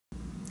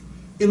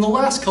In the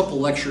last couple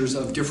lectures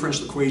of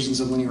differential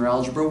equations and linear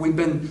algebra, we've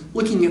been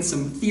looking at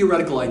some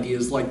theoretical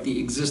ideas like the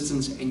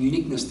existence and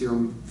uniqueness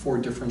theorem for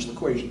differential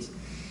equations.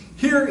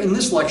 Here in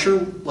this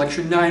lecture,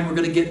 lecture 9, we're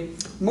going to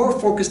get more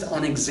focused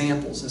on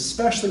examples,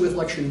 especially with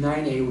lecture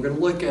 9a. We're going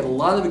to look at a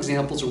lot of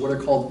examples of what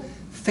are called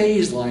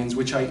phase lines,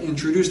 which I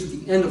introduced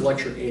at the end of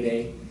lecture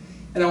 8a.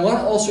 And I want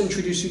to also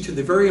introduce you to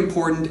the very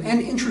important and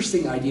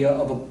interesting idea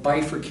of a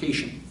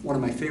bifurcation, one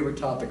of my favorite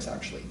topics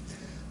actually.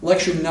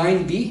 Lecture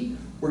 9b,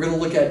 we're going to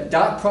look at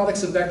dot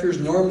products of vectors,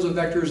 norms of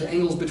vectors,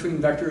 angles between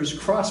vectors,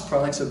 cross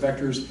products of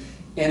vectors,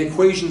 and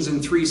equations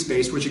in 3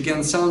 space, which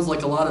again sounds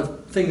like a lot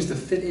of things to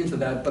fit into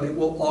that, but it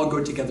will all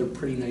go together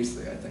pretty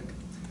nicely, I think.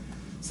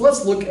 So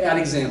let's look at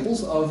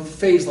examples of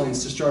phase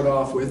lines to start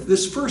off with.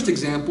 This first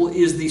example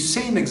is the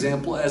same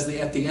example as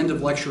at the end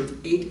of lecture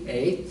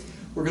 8a.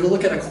 We're going to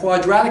look at a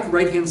quadratic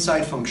right-hand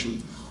side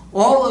function.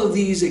 All of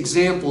these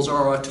examples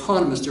are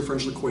autonomous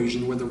differential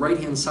equation where the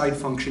right-hand side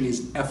function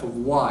is f of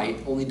y.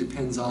 It only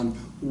depends on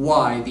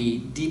y,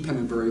 the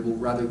dependent variable,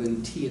 rather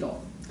than t at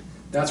all.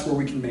 That's where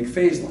we can make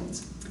phase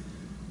lines.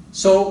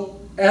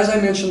 So, as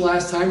I mentioned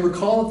last time,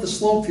 recall that the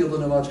slope field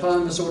in an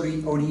autonomous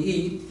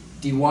ODE,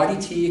 dy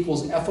dt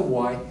equals f of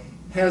y,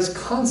 has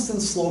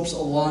constant slopes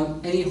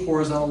along any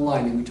horizontal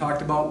line. And we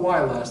talked about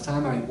y last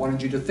time. I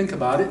wanted you to think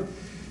about it.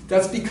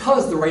 That's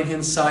because the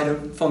right-hand side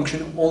of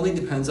function only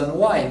depends on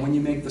y. And when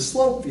you make the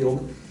slope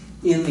field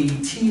in the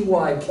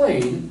ty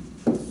plane,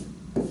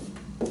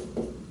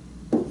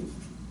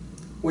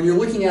 when you're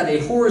looking at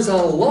a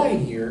horizontal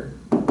line here,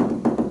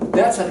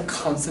 that's at a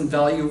constant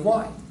value of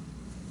y.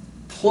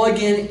 Plug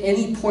in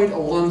any point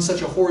along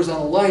such a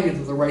horizontal line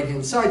into the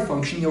right-hand side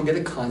function, you'll get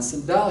a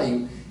constant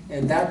value.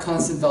 And that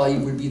constant value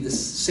would be the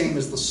same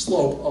as the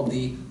slope of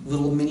the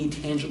little mini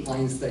tangent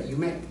lines that you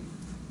make.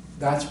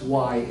 That's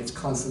why it's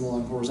constant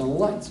along horizontal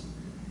lines.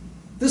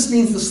 This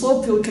means the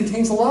slope field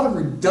contains a lot of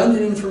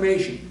redundant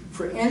information.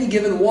 For any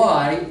given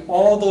y,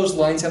 all those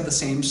lines have the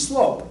same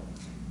slope.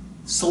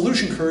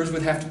 Solution curves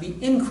would have to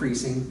be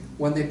increasing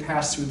when they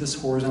pass through this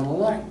horizontal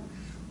line.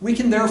 We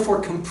can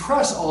therefore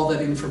compress all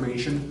that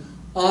information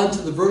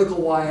onto the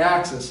vertical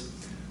y-axis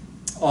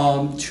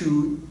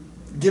to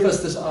give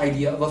us this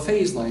idea of a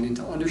phase line and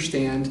to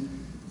understand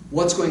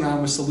what's going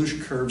on with solution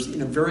curves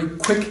in a very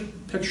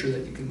quick picture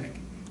that you can make.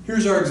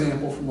 Here's our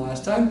example from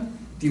last time.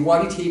 dy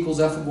dt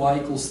equals f of y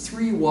equals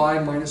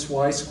 3y minus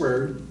y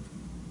squared,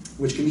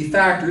 which can be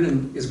factored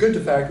and is good to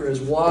factor as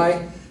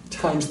y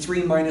times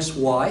 3 minus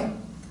y.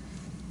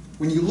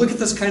 When you look at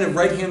this kind of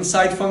right-hand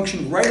side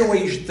function, right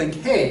away you should think,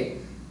 hey,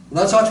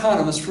 well, that's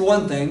autonomous for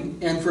one thing,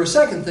 and for a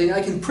second thing,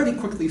 I can pretty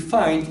quickly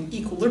find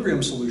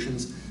equilibrium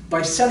solutions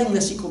by setting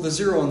this equal to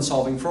 0 and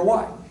solving for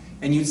y.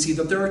 And you'd see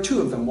that there are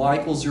 2 of them, y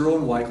equals 0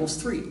 and y equals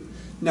 3.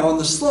 Now in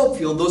the slope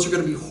field, those are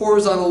going to be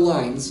horizontal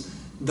lines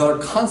that are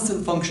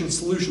constant function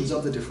solutions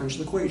of the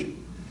differential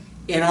equation.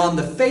 And on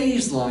the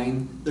phase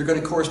line, they're going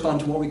to correspond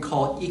to what we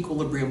call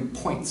equilibrium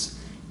points,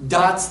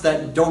 dots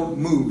that don't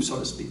move, so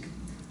to speak.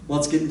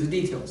 Let's get into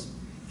details.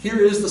 Here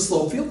is the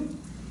slope field.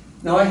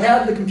 Now I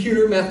had the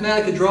computer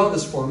Mathematica draw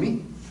this for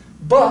me,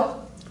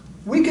 but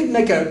we could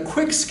make a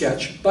quick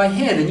sketch by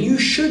hand, and you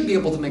should be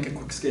able to make a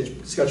quick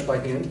sketch by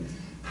hand.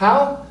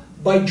 How?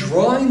 By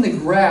drawing the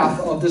graph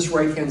of this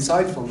right-hand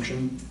side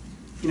function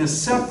in a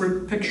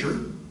separate picture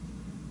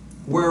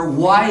where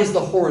y is the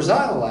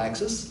horizontal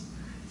axis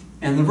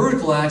and the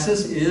vertical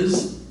axis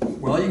is,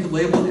 well, you could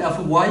label it f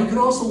of y. You could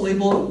also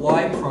label it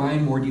y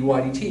prime or dy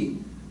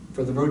dt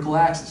for the vertical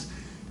axis.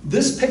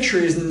 This picture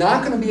is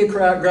not going to be a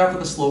graph of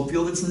the slope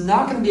field. It's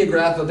not going to be a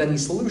graph of any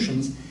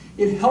solutions.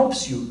 It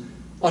helps you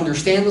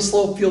understand the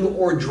slope field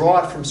or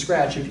draw it from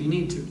scratch if you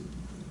need to.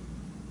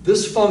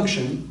 This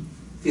function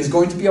is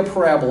going to be a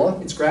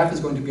parabola. Its graph is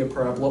going to be a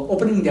parabola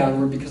opening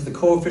downward because the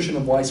coefficient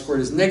of y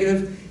squared is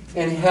negative,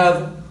 and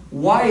have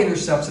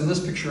y-intercepts in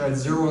this picture at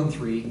 0 and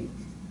 3.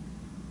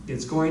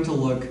 It's going to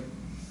look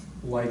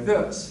like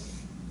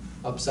this.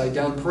 Upside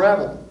down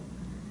parabola.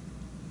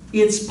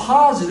 It's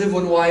positive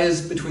when y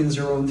is between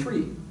 0 and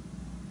 3.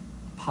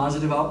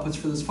 Positive outputs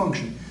for this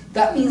function.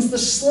 That means the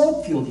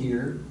slope field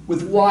here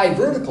with y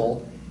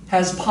vertical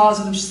has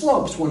positive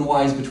slopes when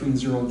y is between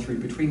 0 and 3,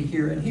 between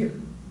here and here.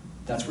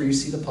 That's where you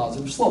see the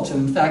positive slopes.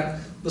 And in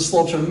fact, the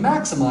slopes are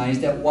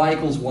maximized at y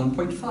equals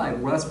 1.5.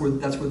 Well,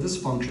 that's where this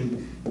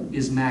function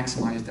is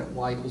maximized at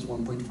y equals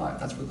 1.5.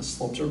 That's where the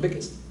slopes are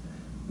biggest,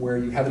 where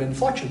you have an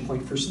inflection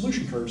point for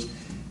solution curves.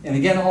 And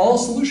again, all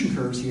solution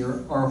curves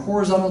here are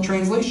horizontal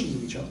translations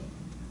of each other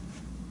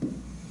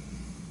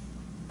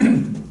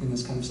in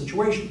this kind of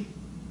situation.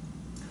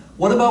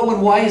 What about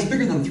when y is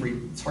bigger than 3?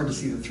 It's hard to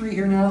see the 3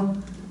 here now.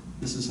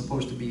 This is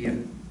supposed to be a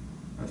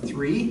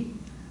 3.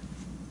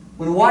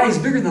 When y is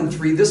bigger than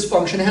 3, this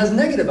function has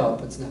negative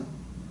outputs now.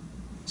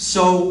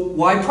 So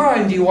y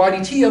prime dy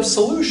dt of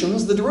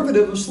solutions, the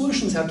derivative of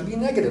solutions have to be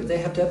negative. They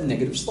have to have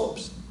negative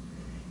slopes.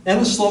 And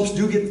the slopes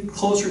do get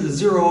closer to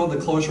 0 the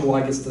closer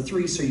y gets to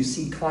 3, so you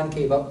see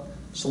concave up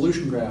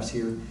solution graphs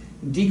here,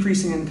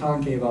 decreasing and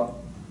concave up.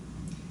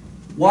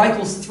 Y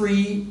equals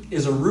 3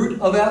 is a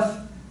root of f.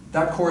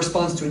 that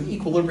corresponds to an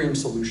equilibrium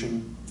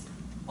solution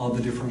of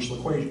the differential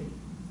equation.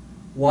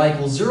 Y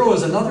equals 0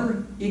 is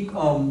another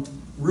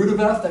root of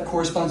f that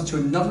corresponds to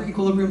another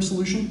equilibrium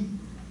solution.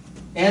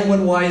 And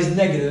when y is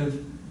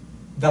negative,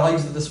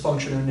 values of this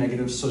function are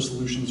negative, so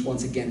solutions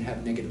once again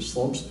have negative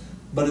slopes.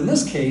 But in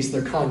this case,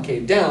 they're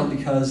concave down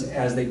because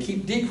as they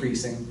keep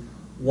decreasing,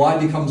 y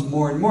becomes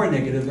more and more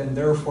negative, and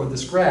therefore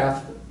this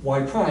graph,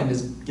 y prime,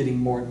 is getting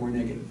more and more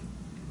negative.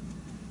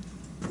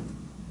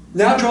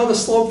 Now draw the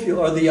slope field,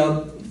 or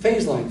the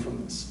phase line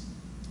from this.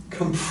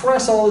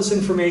 Compress all this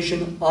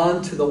information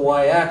onto the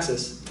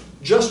y-axis.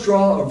 Just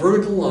draw a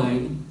vertical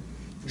line.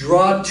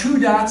 Draw two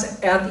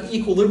dots at the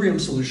equilibrium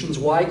solutions,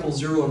 y equals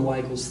 0 and y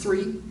equals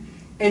 3.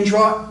 And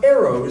draw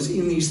arrows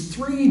in these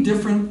three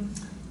different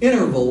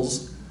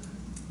intervals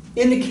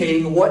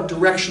indicating what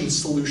direction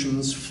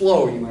solutions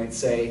flow, you might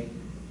say.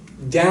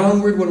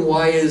 Downward when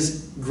y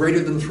is greater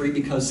than 3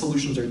 because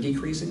solutions are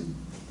decreasing.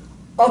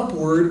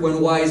 Upward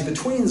when y is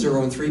between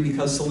 0 and 3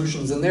 because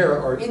solutions in there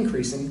are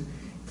increasing.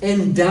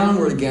 And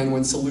downward again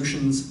when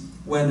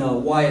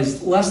y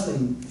is less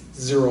than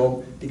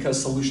 0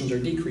 because solutions are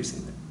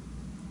decreasing there.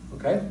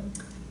 Okay?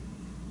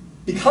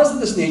 Because of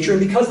this nature and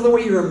because of the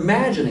way you're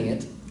imagining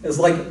it, as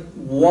like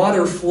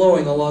water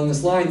flowing along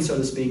this line, so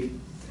to speak,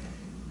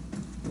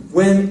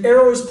 when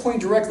arrows point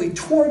directly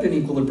toward an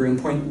equilibrium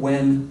point,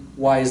 when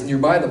y is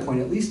nearby the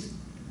point at least,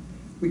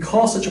 we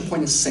call such a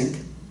point a sink.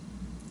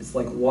 It's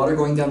like water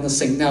going down the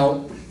sink.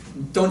 Now,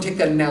 don't take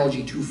that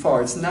analogy too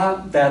far. It's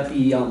not that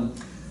the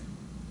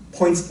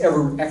points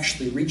ever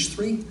actually reach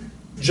 3.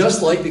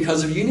 Just like,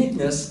 because of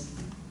uniqueness,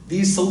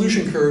 these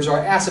solution curves are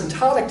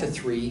asymptotic to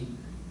 3,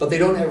 but they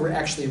don't ever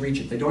actually reach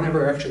it. They don't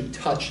ever actually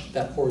touch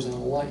that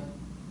horizontal line.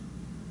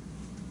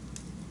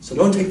 So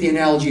don't take the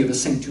analogy of a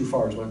sink too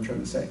far is what I'm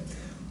trying to say.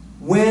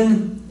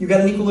 When you've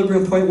got an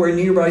equilibrium point where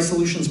nearby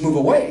solutions move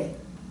away,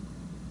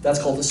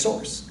 that's called a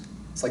source.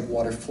 It's like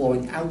water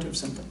flowing out of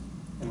something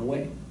and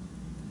away.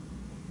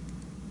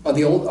 Are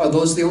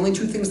those the only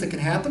two things that can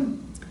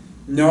happen?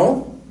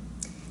 No.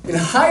 In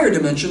higher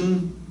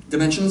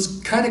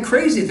dimensions, kind of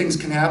crazy things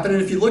can happen.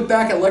 And if you look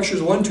back at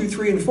lectures 1, 2,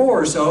 3, and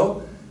 4 or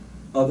so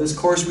of this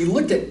course, we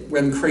looked at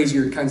when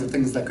crazier kinds of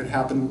things that could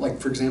happen, like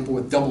for example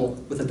with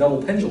a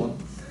double pendulum.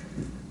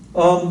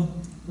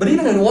 But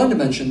even in one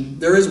dimension,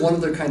 there is one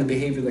other kind of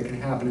behavior that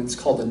can happen. It's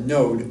called a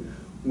node,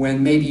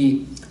 when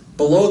maybe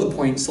below the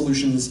point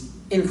solutions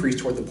increase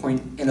toward the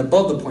point, and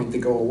above the point they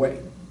go away.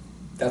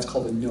 That's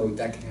called a node.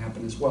 That can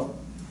happen as well.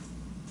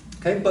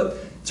 Okay, but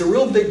it's a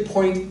real big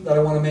point that I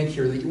want to make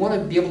here, that you want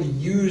to be able to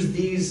use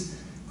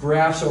these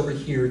graphs over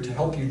here to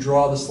help you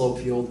draw the slope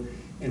field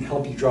and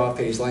help you draw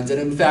phase lines. And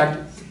in fact,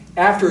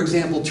 after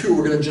example 2,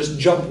 we're going to just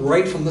jump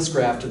right from this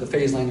graph to the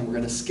phase line, and we're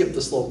going to skip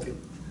the slope field.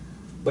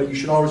 But you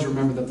should always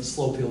remember that the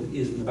slope field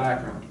is in the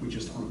background. We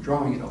just aren't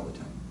drawing it all the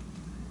time.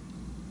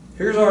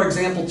 Here's our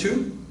example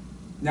 2.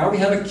 Now we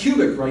have a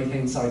cubic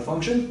right-hand side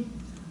function.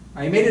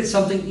 I made it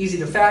something easy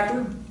to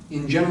factor.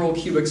 In general,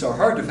 cubics are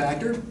hard to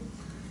factor.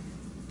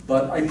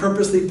 But I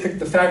purposely picked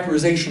the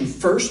factorization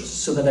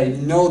first so that I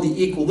know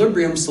the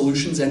equilibrium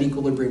solutions and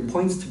equilibrium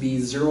points to be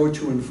 0,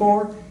 2, and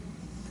 4.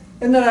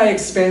 And then I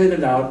expanded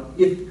it out.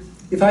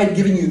 If I had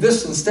given you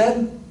this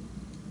instead,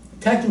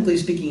 technically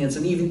speaking, it's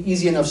an even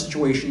easy enough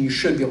situation. You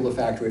should be able to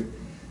factor it.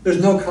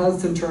 There's no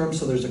constant term,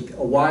 so there's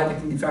a y that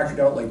can be factored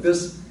out like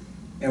this.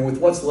 And with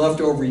what's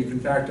left over, you can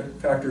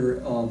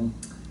factor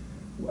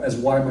as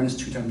y minus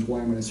 2 times y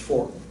minus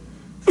 4.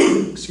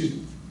 Excuse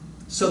me.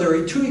 So there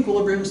are three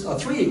equilibrium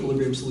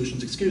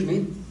solutions, excuse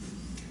me.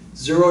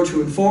 0,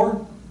 2, and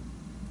 4.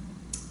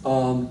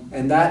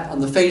 And that on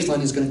the phase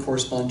line is going to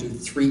correspond to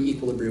 3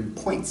 equilibrium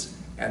points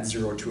at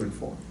 0, 2, and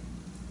 4.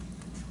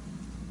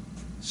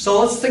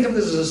 So let's think of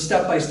this as a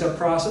step-by-step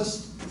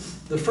process.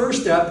 The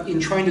first step in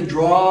trying to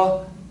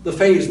draw the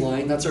phase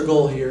line, that's our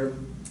goal here,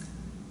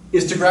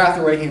 is to graph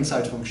the right-hand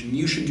side function.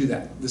 You should do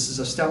that. This is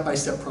a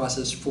step-by-step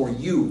process for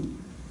you.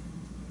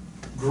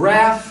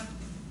 Graph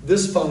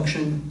this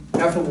function,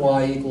 f of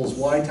y equals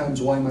y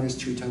times y minus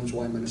 2 times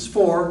y minus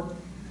 4,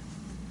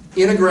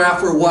 in a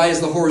graph where y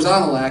is the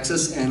horizontal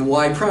axis and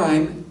y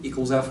prime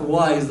equals f of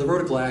y is the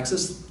vertical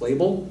axis,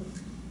 label.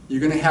 You're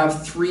going to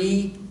have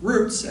 3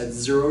 roots at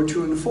 0,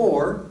 2, and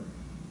 4.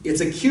 It's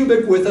a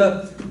cubic with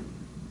a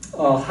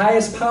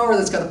highest power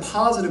that's got a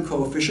positive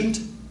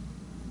coefficient.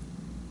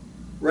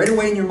 Right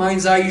away in your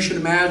mind's eye, you should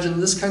imagine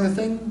this kind of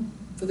thing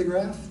for the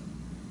graph.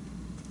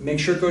 Make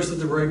sure it goes to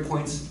the right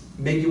points.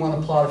 Maybe you want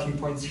to plot a few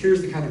points.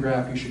 Here's the kind of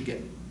graph you should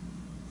get.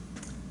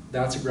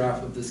 That's a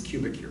graph of this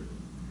cubic here.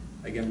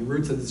 Again,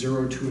 roots at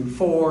 0, 2, and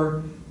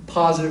 4.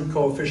 Positive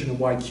coefficient of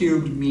y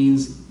cubed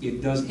means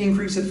it does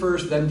increase at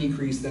first, then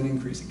decrease, then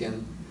increase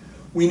again.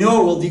 We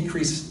know it will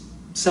decrease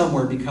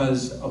somewhere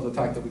because of the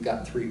fact that we've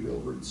got 3 real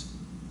roots.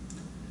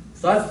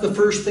 So that's the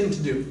first thing to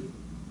do.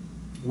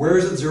 Where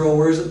is it 0?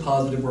 Where is it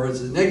positive? Where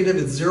is it negative?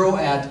 It's 0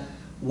 at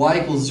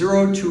y equals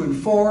 0, 2, and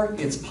 4.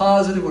 It's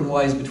positive when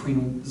y is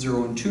between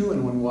 0 and 2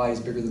 and when y is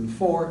bigger than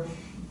 4.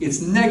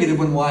 It's negative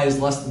when y is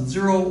less than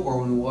 0 or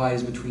when y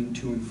is between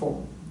 2 and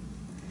 4.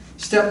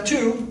 Step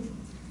 2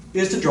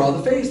 is to draw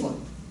the phase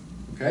line.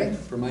 Okay?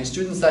 For my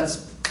students,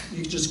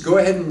 you just go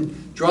ahead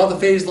and draw the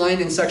phase line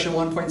in section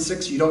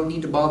 1.6. You don't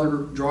need to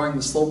bother drawing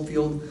the slope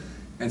field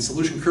and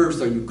solution curves,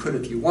 though you could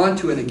if you want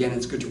to, and again,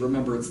 it's good to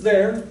remember it's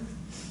there.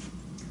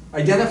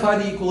 Identify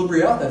the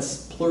equilibria,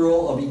 that's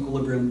plural of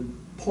equilibrium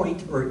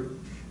point, or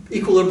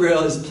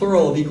equilibria is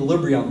plural of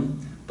equilibrium,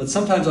 but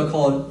sometimes I'll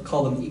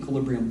call them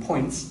equilibrium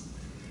points,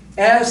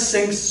 as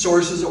sinks,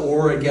 sources,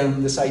 or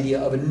again, this idea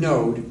of a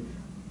node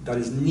that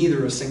is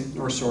neither a sink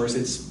nor source.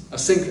 It's a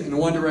sink in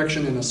one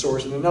direction and a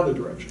source in another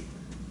direction.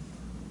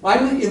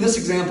 I'm, in this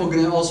example,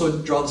 going to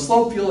also draw the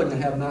slope field. I'm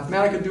going to have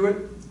Mathematica do it,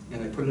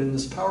 and I put it in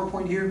this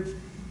PowerPoint here.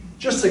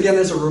 Just again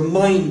as a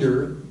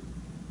reminder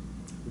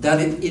that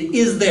it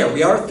is there.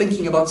 We are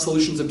thinking about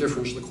solutions of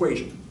differential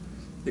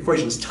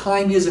equations.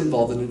 Time is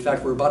involved, and in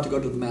fact we're about to go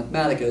to the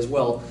Mathematica as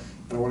well,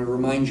 and I want to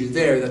remind you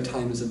there that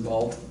time is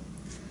involved.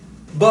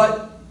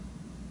 But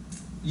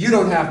you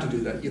don't have to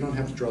do that. You don't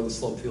have to draw the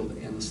slope field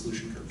and the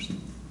solution curves.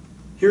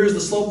 Here's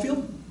the slope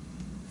field.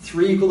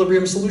 3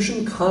 equilibrium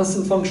solution,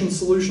 constant function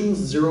solutions,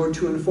 0,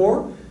 2, and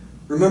 4.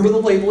 Remember the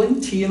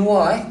labeling, t and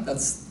y.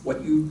 That's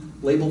what you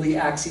label the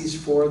axes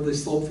for the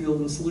slope field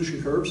and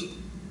solution curves.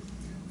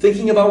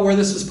 Thinking about where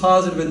this is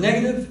positive and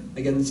negative.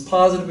 Again, it's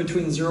positive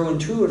between 0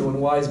 and 2, and when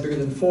y is bigger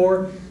than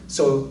 4.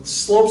 So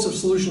slopes of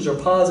solutions are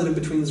positive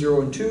between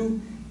 0 and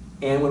 2,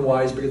 and when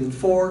y is bigger than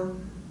 4,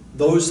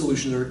 those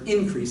solutions are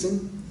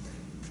increasing.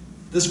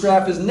 This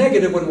graph is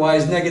negative when y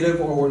is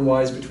negative, or when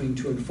y is between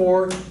 2 and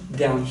 4.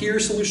 Down here,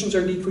 solutions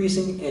are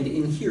decreasing, and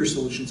in here,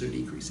 solutions are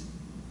decreasing.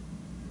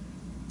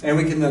 And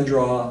we can then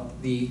draw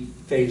the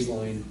phase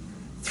line.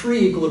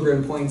 3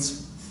 equilibrium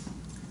points,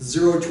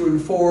 0, 2,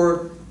 and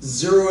 4.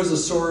 0 is a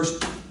source,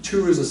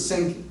 2 is a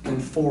sink,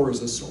 and 4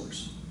 is a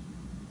source.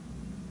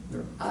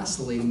 They're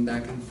oscillating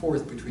back and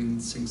forth between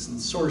sinks and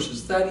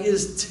sources. That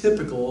is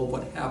typical of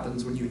what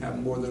happens when you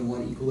have more than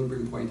one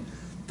equilibrium point,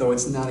 though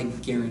it's not a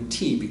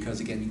guarantee,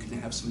 because again, you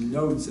can have some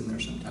nodes in there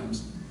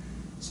sometimes.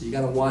 So you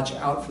got to watch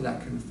out for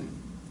that kind of thing.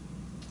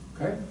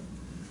 Okay?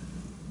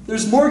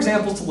 There's more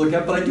examples to look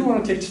at, but I do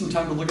want to take some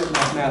time to look at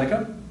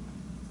Mathematica.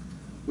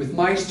 With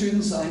my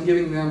students, I'm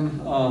giving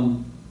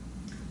them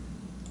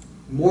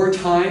more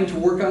time to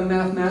work on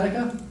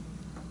Mathematica.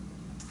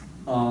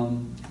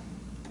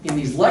 In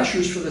these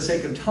lectures, for the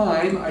sake of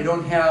time, I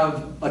don't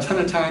have a ton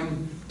of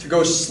time to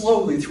go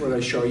slowly through what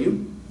I show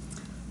you.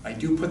 I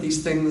do put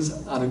these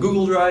things on a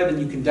Google Drive, and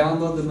you can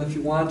download them if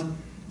you want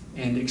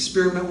and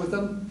experiment with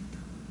them.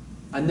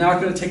 I'm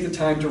not going to take the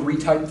time to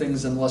retype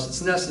things unless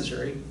it's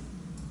necessary.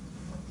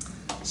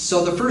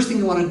 So the first thing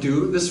you want to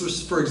do, this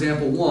was for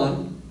example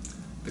 1,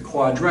 the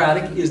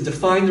quadratic, is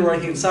define the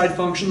right-hand side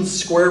function,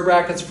 square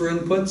brackets for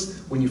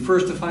inputs. When you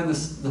first define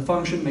the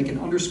function, make an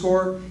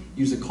underscore,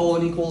 use a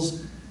colon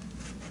equals.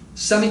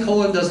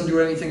 Semicolon doesn't do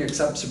anything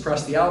except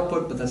suppress the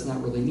output, but that's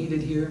not really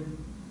needed here.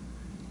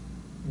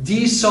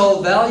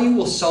 NDSolveValue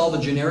will solve a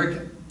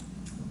generic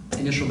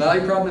initial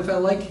value problem if I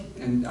like,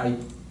 and I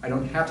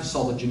don't have to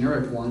solve a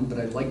generic one, but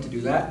I'd like to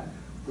do that,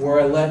 where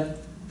I let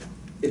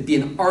it be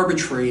an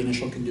arbitrary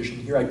initial condition.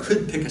 Here I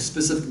could pick a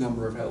specific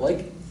number if I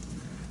like,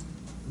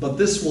 but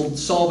this will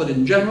solve it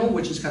in general,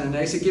 which is kind of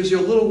nice. It gives you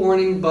a little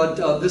warning,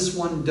 but this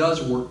one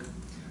does work.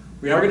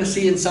 We are going to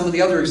see in some of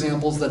the other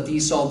examples that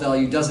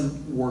NDSolveValue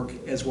doesn't work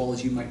as well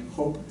as you might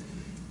hope,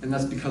 and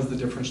that's because the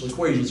differential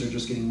equations are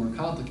just getting more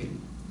complicated.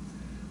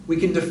 We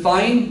can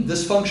define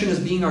this function as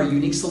being our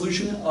unique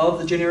solution of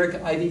the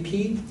generic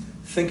IVP.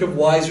 Think of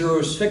y0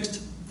 as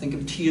fixed, think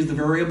of t as the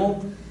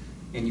variable,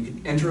 and you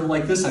can enter it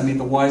like this. I made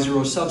the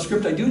y0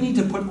 subscript. I do need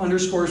to put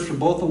underscores for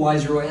both the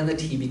y0 and the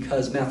t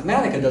because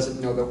Mathematica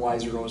doesn't know that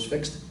y0 is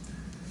fixed.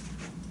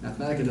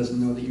 Mathematica doesn't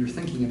know that you're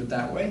thinking of it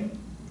that way.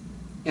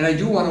 And I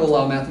do want to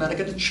allow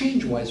Mathematica to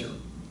change y0.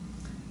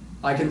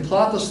 I can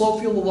plot the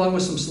slope field along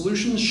with some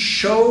solutions.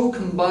 Show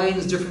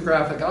combines different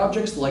graphic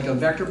objects like a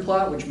vector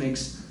plot, which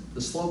makes the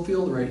slope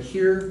field right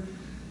here.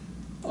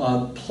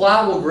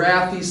 Plot will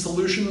graph these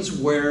solutions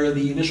where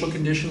the initial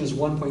condition is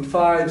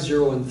 1.5,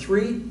 0, and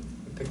 3.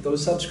 Pick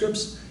those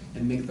subscripts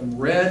and make them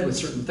red with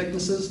certain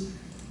thicknesses.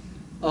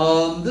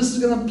 This is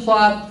going to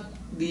plot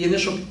the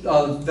initial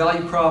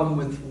value problem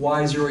with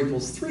y0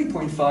 equals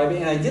 3.5,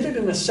 and I did it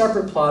in a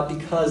separate plot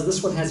because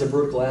this one has a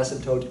vertical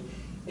asymptote,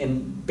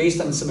 and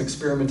based on some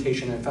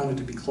experimentation I found it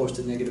to be close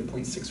to negative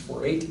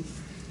 0.648.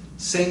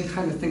 Same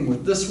kind of thing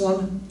with this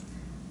one.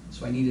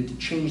 So I needed to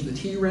change the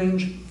t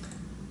range.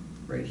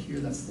 Right here,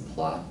 that's the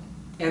plot.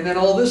 And then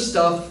all this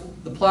stuff,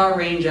 the plot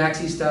range,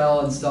 axis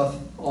style and stuff,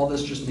 all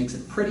this just makes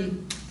it pretty.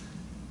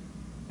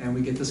 And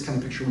we get this kind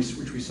of picture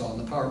which we saw in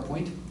the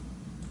PowerPoint.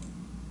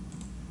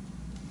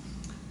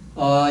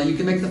 You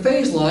can make the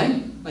phase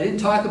line. I didn't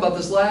talk about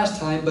this last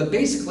time, but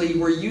basically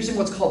we're using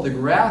what's called the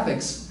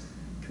graphics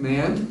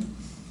command.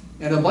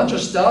 And a bunch of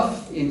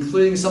stuff,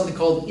 including something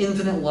called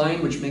infinite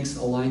line, which makes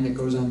a line that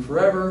goes on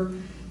forever.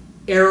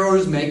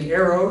 Arrows make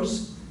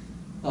arrows.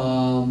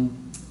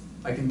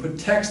 I can put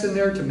text in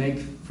there to make,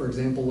 for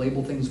example,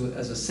 label things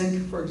as a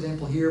sink, for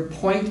example here.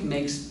 Point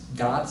makes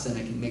dots, and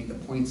I can make the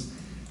points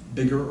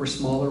bigger or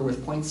smaller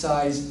with point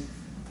size.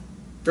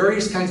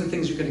 various kinds of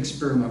things you can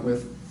experiment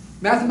with.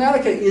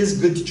 Mathematica is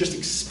good to just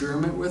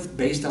experiment with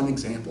based on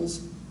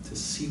examples to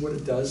see what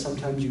it does.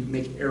 Sometimes you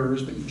make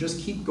errors, but you just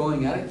keep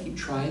going at it, keep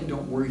trying.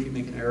 Don't worry if you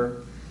make an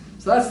error.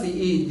 So that's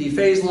the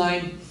phase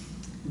line.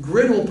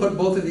 Grid will put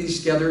both of these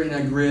together in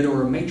a grid,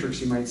 or a matrix,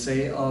 you might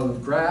say,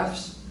 of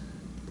graphs.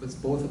 Puts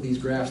both of these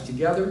graphs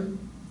together.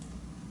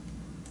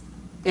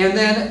 And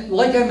then,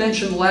 like I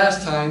mentioned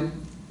last time,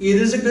 it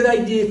is a good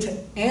idea to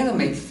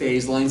animate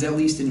phase lines, at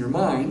least in your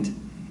mind.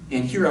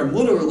 And here I'm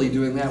literally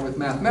doing that with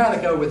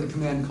Mathematica with a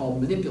command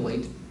called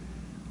manipulate,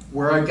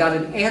 where I've got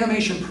an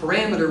animation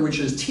parameter, which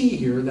is t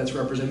here, that's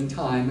representing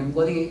time. I'm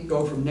letting it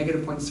go from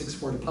negative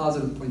 0.64 to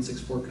positive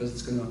 0.64 because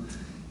it's going to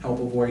help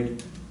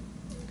avoid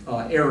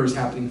errors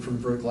happening from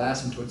vertical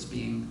asymptotes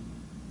being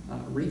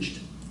reached.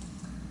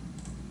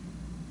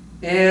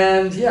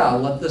 And yeah,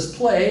 let this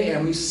play,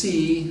 and we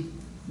see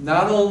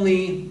not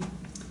only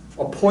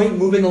a point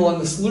moving along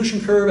the solution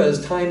curve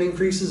as time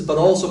increases, but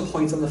also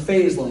points on the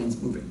phase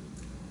lines moving.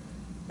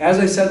 As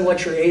I said in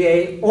lecture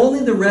 8a, only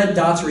the red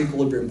dots are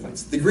equilibrium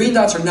points. The green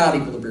dots are not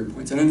equilibrium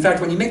points. And in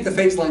fact, when you make the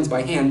phase lines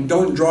by hand,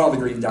 don't draw the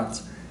green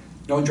dots.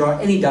 Don't draw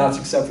any dots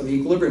except for the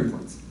equilibrium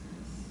points.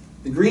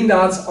 The green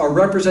dots are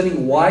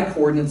representing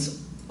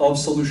y-coordinates of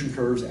solution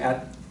curves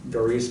at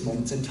various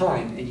moments in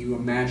time, and you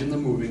imagine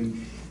them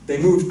moving.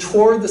 They move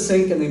toward the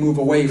sink and they move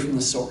away from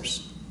the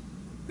source.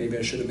 Maybe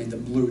I should have made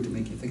them blue to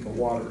make you think of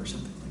water or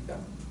something like that.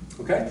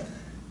 Okay?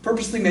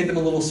 Purposely made them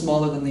a little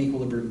smaller than the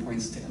equilibrium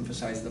points to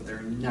emphasize that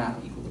they're not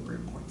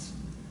equilibrium points.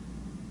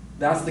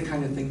 That's the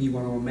kind of thing you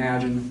want to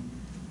imagine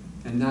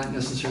and not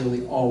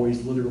necessarily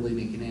always literally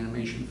make an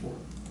animation for.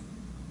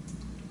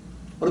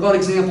 What about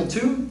example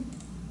 2?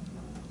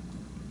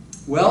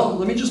 Well,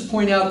 let me just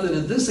point out that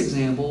in this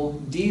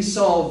example,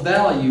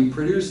 NDSolveValue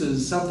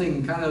produces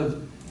something kind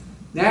of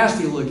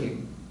nasty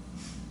looking.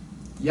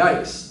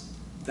 Yikes.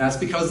 That's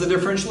because the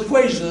differential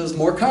equation is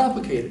more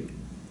complicated.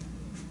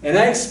 And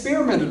I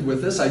experimented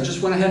with this. I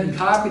just went ahead and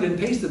copied and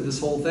pasted this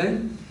whole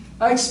thing.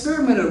 I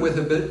experimented with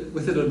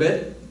it a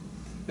bit.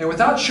 And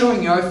without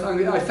showing you,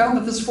 I found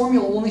that this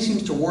formula only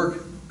seems to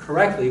work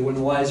correctly when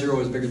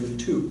y0 is bigger than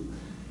 2,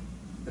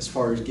 as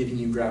far as giving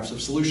you graphs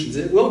of solutions.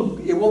 It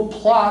will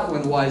plot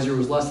when y0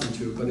 is less than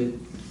 2, but it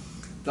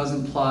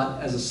doesn't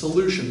plot as a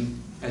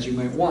solution as you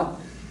might want.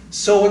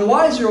 So when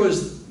y0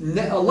 is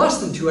less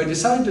than 2, I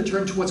decided to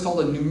turn to what's called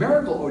a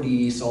numerical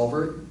ODE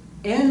solver,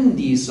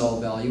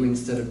 NDSolveValue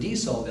instead of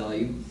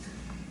DSolveValue,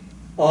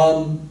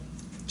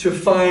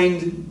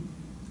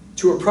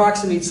 to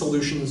approximate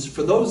solutions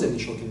for those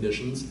initial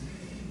conditions.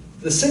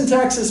 The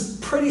syntax is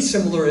pretty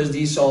similar as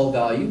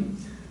DSolveValue,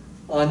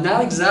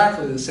 not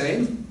exactly the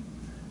same.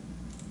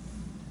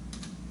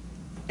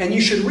 And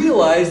you should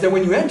realize that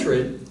when you enter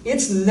it,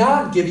 it's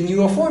not giving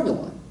you a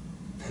formula.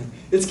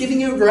 It's giving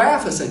you a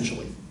graph,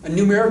 essentially, a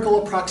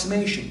numerical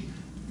approximation.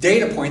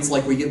 Data points,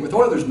 like we get with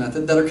Euler's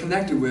method, that are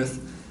connected with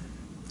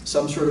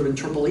some sort of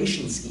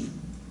interpolation scheme.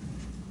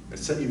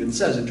 It even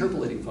says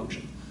interpolating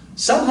function.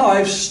 Somehow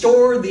I've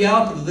stored the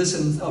output of this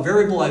in a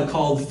variable I've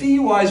called phi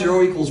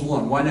y0 equals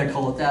 1. Why did I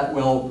call it that?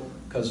 Well,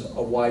 because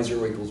of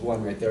y0 equals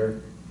 1 right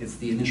there. It's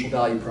the initial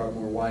value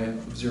problem where y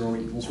of 0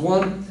 equals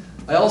 1.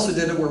 I also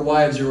did it where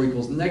y of 0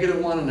 equals negative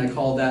 1, and I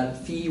called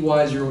that phi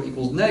y0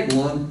 equals neg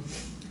 1.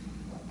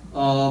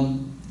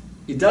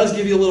 It does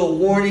give you a little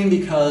warning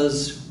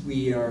because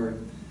we are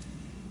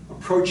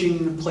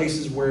approaching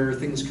places where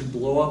things could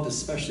blow up,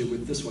 especially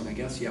with this one, I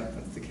guess. Yep,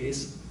 that's the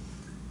case.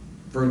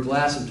 Vertical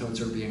asymptotes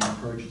are being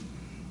approached.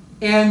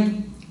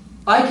 And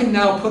I can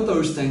now put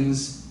those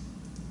things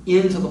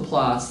into the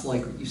plots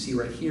like you see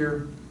right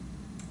here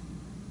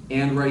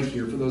and right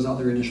here for those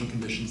other initial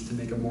conditions to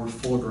make a more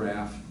full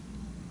graph.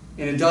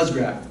 And it does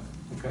graph them,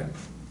 okay?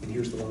 And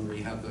here's the one where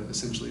you have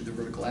essentially the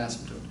vertical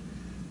asymptote.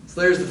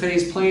 So there's the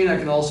phase plane. I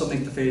can also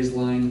make the phase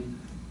line.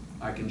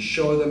 I can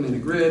show them in a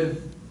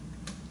grid.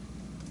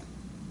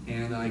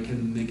 And I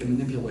can make a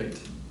manipulate.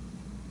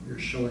 We're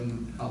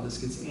showing how this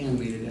gets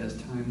animated as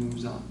time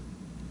moves on.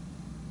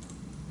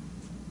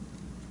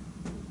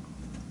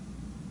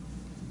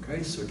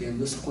 Okay, so again,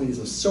 this point is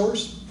a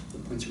source. The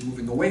points are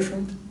moving away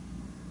from it.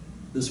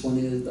 This one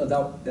is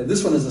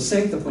a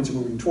sink. The points are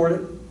moving toward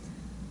it.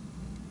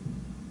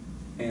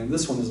 And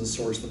this one is a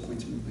source. The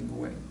points are moving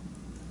away.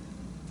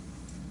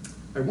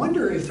 I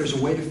wonder if there's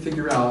a way to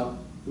figure out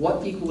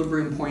what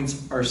equilibrium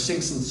points are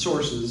sinks and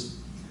sources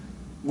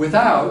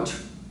without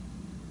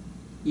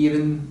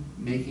even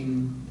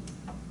making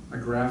a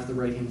graph the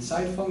right-hand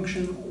side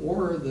function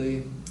or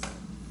the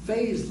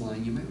phase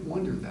line. You might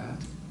wonder that.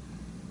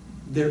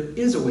 There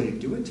is a way to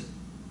do it.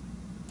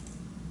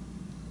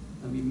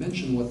 Let me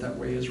mention what that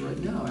way is right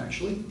now,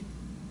 actually.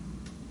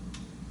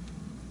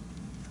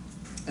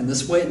 And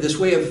this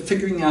way of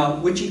figuring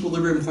out which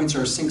equilibrium points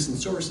are sinks and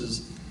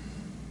sources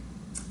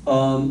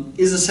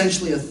is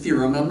essentially a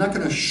theorem. I'm not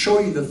going to show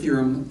you the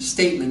theorem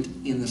statement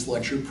in this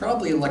lecture.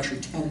 Probably in lecture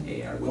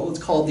 10a I will.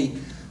 It's called the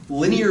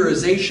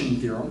Linearization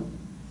Theorem.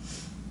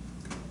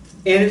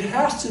 And it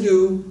has to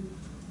do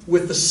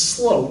with the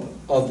slope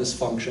of this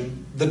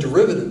function, the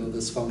derivative of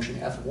this function,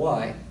 f of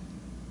y,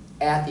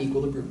 at the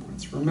equilibrium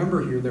points.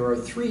 Remember here, there are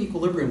 3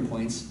 equilibrium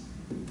points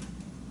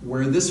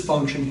where this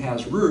function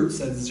has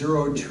roots at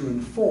 0, 2,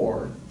 and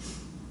 4.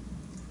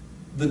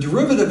 The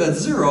derivative at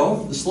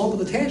 0, the slope of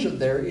the tangent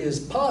there, is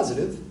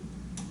positive.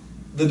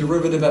 The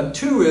derivative at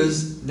 2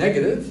 is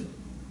negative.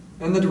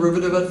 And the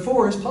derivative at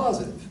 4 is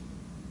positive.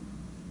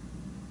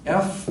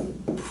 F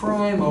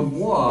prime of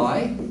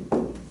y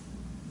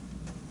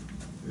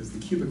is the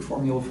cubic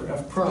formula for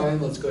f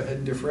prime. Let's go ahead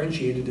and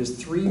differentiate it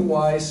as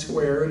 3y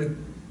squared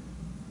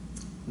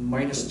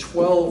minus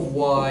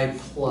 12y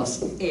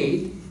plus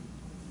 8.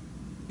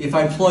 If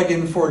I plug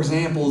in, for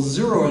example,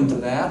 0 into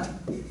that,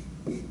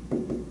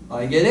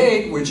 I get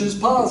 8, which is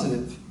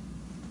positive.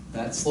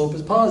 That slope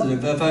is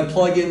positive. If I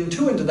plug in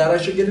 2 into that, I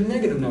should get a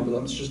negative number.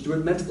 Let's just do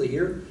it mentally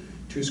here.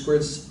 2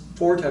 squared is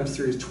 4 times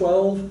 3 is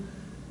 12.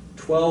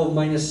 12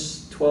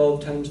 minus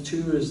 12 times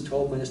 2 is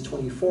 12 minus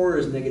 24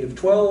 is negative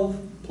 12.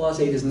 Plus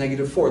 8 is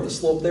negative 4. The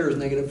slope there is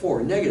negative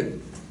 4,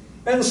 negative.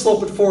 And the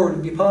slope at 4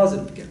 would be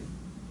positive again.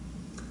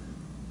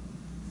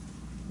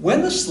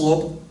 When the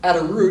slope at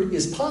a root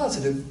is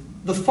positive,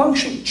 the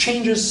function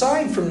changes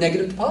sign from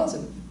negative to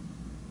positive.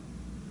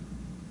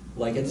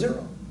 Like at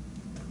 0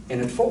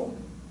 and at 4.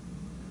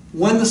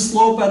 When the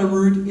slope at a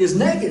root is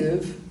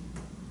negative,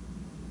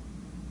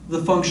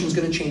 the function is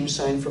going to change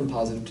sign from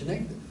positive to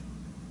negative.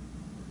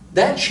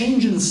 That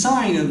change in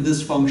sign of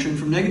this function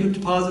from negative to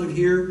positive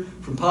here,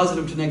 from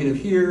positive to negative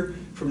here,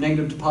 from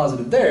negative to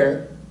positive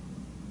there,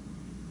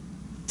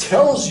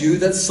 tells you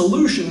that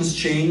solutions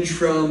change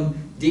from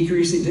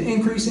decreasing to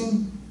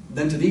increasing,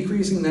 then to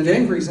decreasing, then to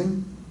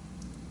increasing,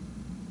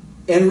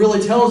 and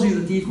really tells you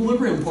that the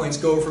equilibrium points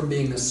go from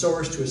being a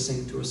source to a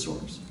sink to a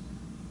source.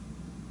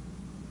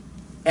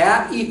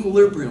 At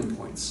equilibrium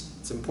points,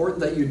 it's important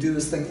that you do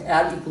this thing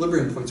at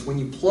equilibrium points. When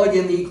you plug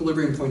in the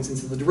equilibrium points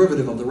into the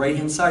derivative of the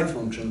right-hand side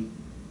function,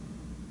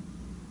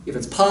 if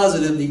it's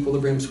positive, the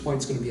equilibrium point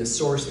is going to be a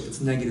source. If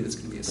it's negative, it's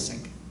going to be a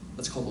sink.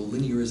 That's called the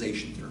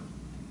linearization theorem.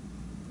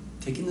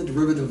 Taking the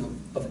derivative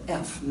of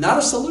f, not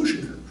a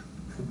solution curve.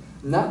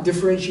 I'm not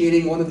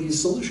differentiating one of these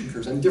solution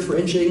curves. I'm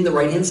differentiating the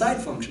right-hand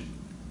side function.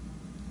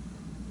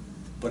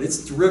 But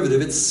its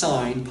derivative, its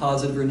sign,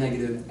 positive or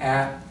negative,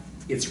 at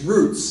its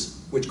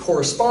roots, which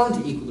correspond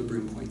to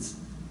equilibrium points,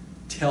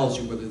 tells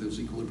you whether those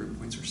equilibrium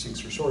points are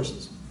sinks or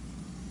sources.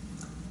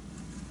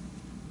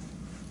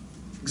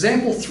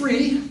 Example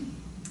 3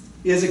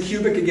 is a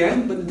cubic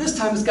again, but this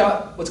time it's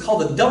got what's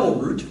called a double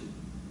root.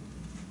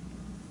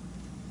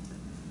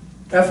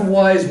 F of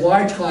y is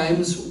y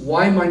times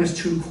y minus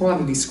 2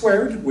 quantity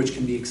squared, which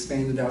can be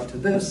expanded out to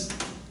this.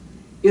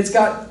 It's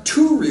got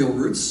 2 real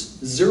roots,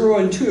 0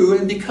 and 2,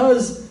 and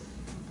because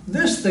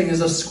this thing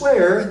is a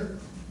square,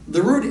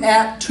 the root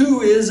at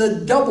 2 is a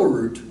double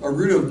root, a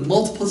root of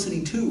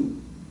multiplicity 2.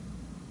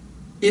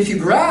 If you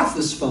graph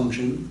this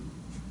function,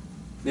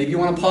 maybe you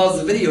want to pause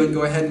the video and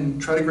go ahead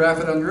and try to graph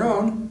it on your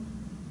own.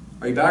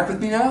 Are you back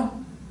with me now?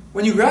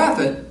 When you graph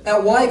it,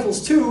 at y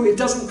equals 2, it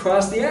doesn't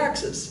cross the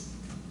axis.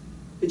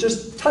 It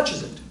just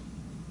touches it.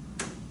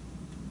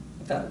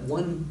 At that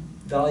one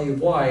value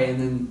of y and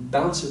then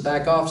bounce it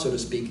back off, so to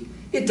speak.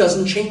 It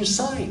doesn't change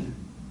sign.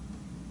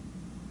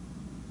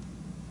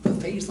 The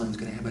phase line is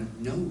going to have a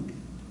node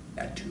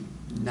at 2,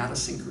 not a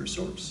sink or a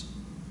source.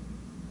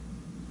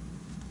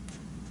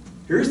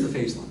 Here's the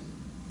phase line.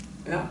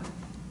 Yeah.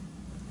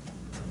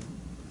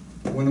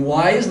 When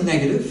y is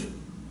negative,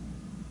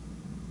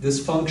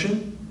 this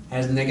function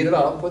has negative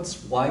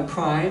outputs. Y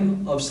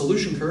prime of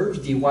solution curves,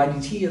 dy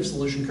dt of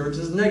solution curves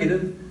is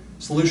negative.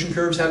 Solution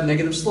curves have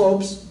negative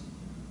slopes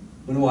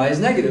when y is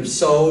negative.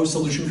 So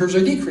solution curves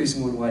are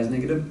decreasing when y is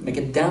negative. Make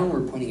a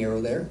downward pointing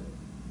arrow there.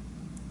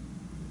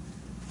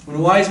 When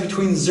y is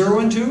between 0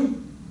 and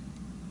 2,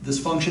 this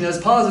function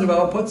has positive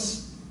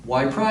outputs.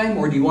 Y prime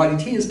or dy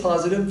dt is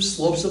positive.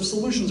 Slopes of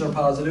solutions are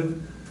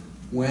positive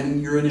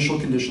when your initial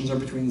conditions are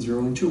between 0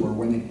 and 2, or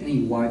when any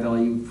y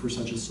value for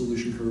such a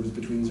solution curve is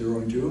between 0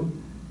 and 2.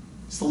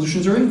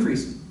 Solutions are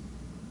increasing.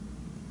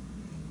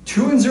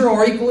 2 and 0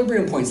 are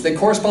equilibrium points. They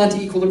correspond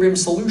to equilibrium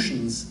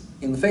solutions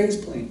in the phase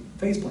plane.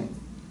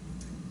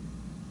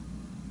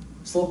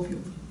 Slope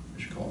field, I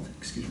should call it.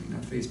 Excuse me,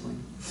 not phase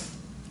plane.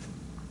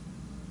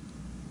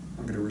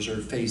 I'm going to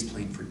reserve phase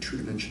plane for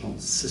two-dimensional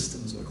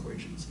systems of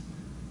equations,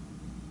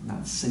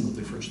 not single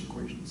differential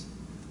equations.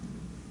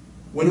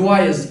 When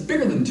y is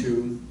bigger than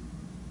 2,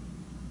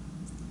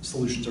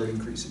 solutions are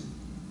increasing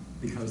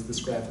because this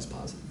graph is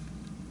positive.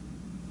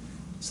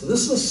 So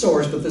this is a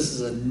source, but this is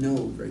a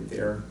node right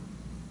there.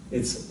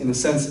 It's, in a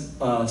sense,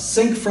 a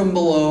sink from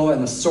below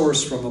and a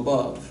source from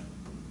above.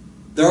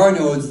 There are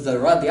nodes that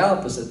are at the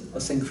opposite, a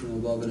sink from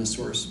above and a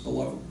source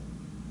below.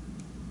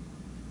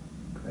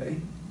 Okay?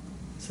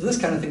 So this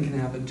kind of thing can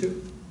happen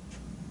too.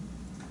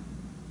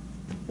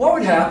 What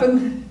would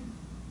happen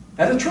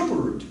at a triple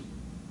root?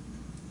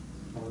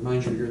 I'll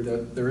remind you here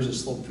that there is a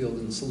slope field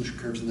and solution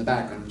curves in the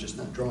background, I'm just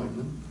not drawing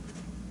them.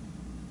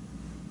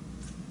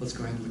 Let's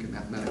go ahead and look at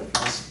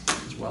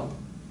Mathematica as well.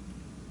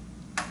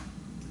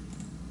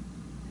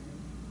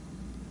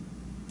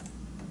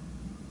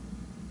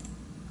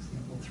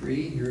 Example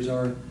 3, here's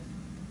our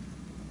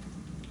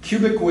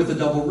Cubic with a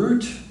double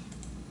root.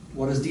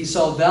 What does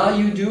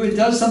DSolveValue do? It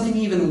does something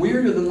even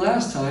weirder than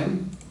last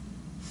time.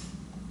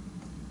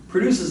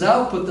 Produces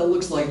output that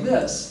looks like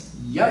this.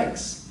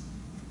 Yikes.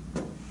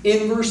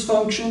 Inverse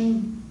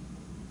function.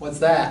 What's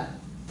that?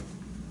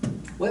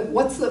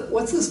 What's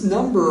this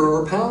number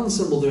or pound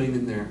symbol doing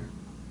in there?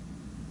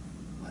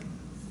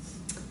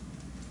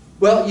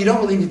 Well, you don't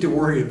really need to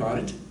worry about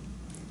it.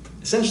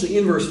 Essentially,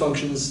 inverse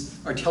functions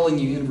are telling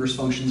you inverse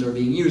functions are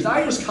being used.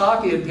 I just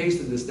copied and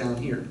pasted this down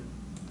here.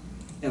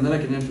 And then I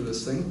can enter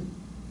this thing.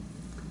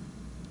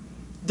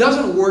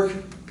 Doesn't work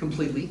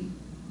completely.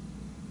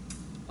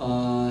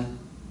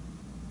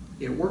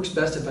 It works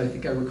best, if I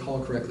think I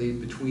recall correctly,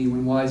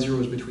 when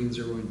y0 is between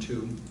 0 and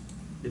 2.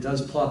 It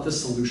does plot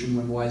this solution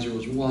when y0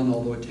 is 1,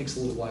 although it takes a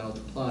little while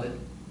to plot it.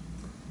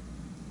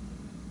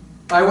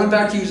 I went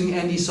back to using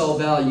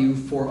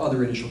NDSolveValue for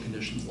other initial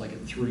conditions, like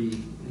at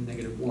 3 and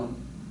 -1.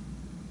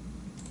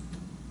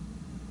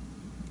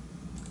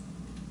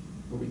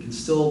 Where we can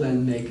still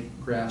then make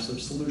graphs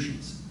of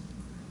solutions.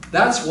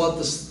 That's what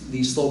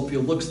the slope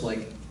field looks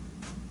like.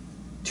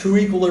 2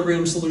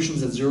 equilibrium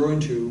solutions at 0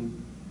 and 2.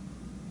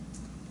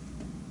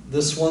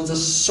 This one's a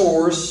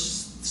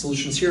source.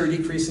 Solutions here are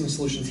decreasing,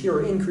 solutions here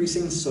are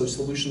increasing, so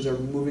solutions are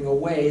moving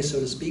away, so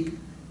to speak,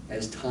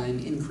 as time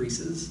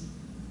increases.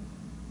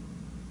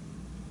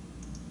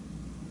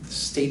 The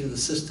state of the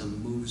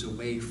system moves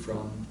away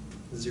from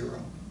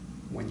 0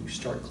 when you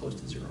start close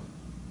to 0.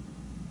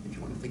 If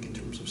you want to think in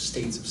terms of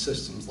states of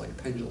systems like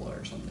pendula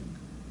or something.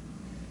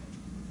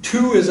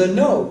 2 is a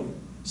node.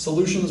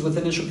 Solutions with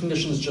initial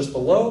conditions just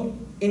below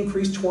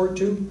increase toward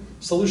 2.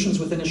 Solutions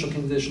with initial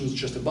conditions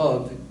just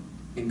above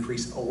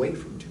increase away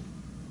from 2.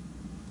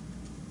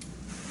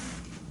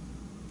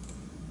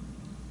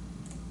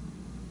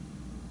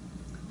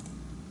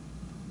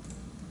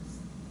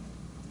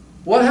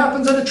 What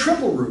happens at a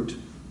triple root?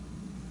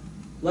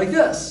 Like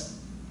this.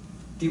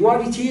 dy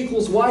dt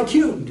equals y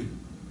cubed.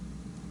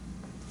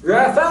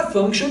 Graph that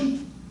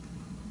function.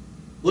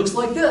 Looks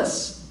like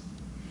this.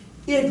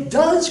 It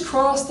does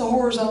cross the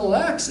horizontal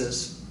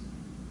axis,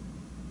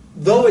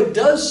 though it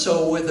does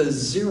so with a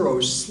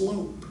 0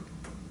 slope.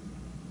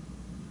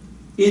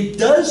 It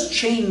does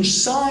change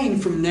sign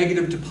from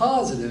negative to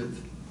positive,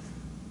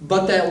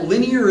 but that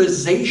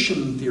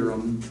linearization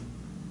theorem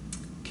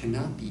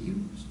cannot be used.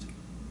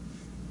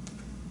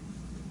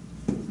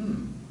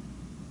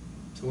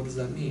 So what does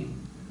that mean?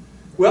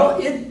 Well,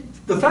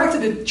 the fact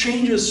that it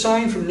changes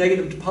sign from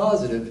negative to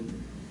positive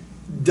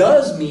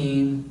does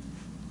mean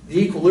the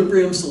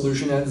equilibrium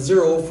solution at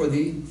 0 for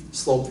the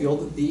slope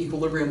field, the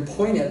equilibrium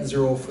point at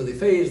 0 for the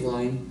phase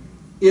line,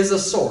 is a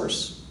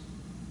source.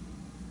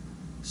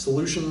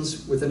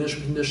 Solutions with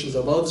initial conditions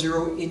above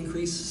 0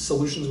 increase,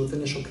 solutions with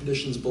initial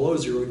conditions below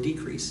 0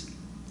 decrease.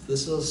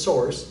 This is a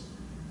source.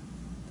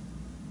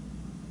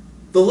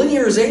 The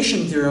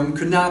linearization theorem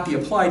could not be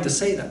applied to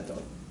say that,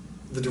 though.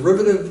 The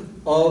derivative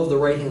of the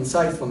right-hand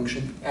side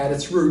function at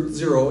its root,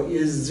 0,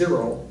 is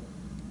 0.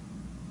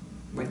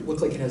 It might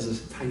look like it has a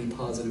tiny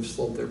positive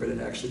slope there, but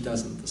it actually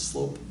doesn't. The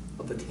slope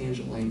of the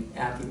tangent line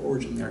at the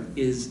origin there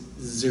is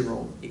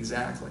 0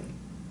 exactly.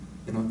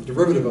 You know, the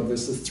derivative of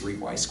this is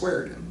 3y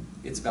squared, and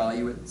its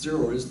value at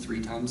 0 is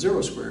 3 times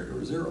 0 squared,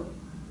 or 0.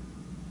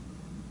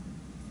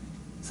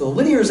 So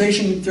the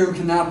linearization theorem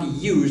cannot be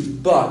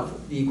used,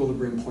 but the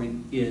equilibrium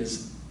point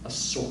is a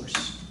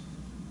source,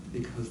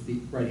 because the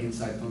right-hand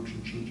side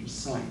function changes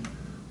sign.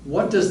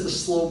 What does the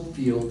slope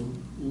field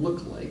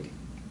look like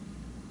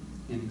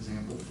in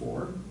example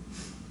 4?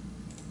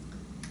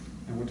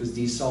 And what does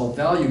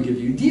DSolveValue give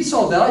you?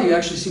 DSolveValue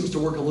actually seems to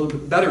work a little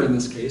bit better in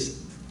this case.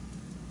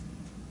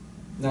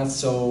 Not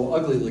so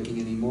ugly looking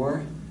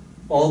anymore.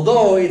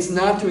 Although it's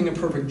not doing a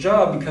perfect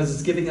job because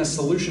it's giving us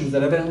solutions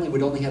that evidently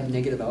would only have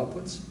negative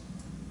outputs.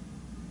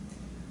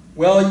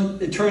 Well,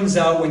 it turns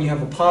out when you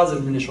have a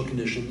positive initial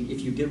condition,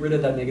 if you get rid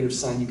of that negative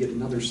sign, you get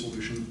another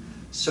solution.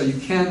 So you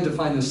can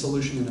define the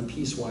solution in a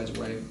piecewise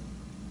way.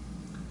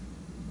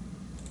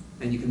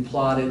 And you can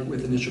plot it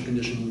with initial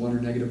condition 1 or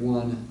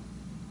 -1.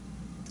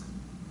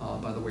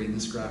 By the way, in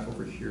this graph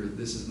over here,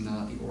 this is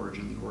not the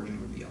origin. The origin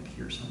would be up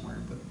here somewhere,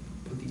 but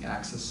put the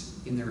axis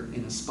in there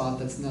in a spot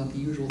that's not the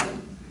usual thing.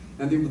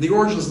 And the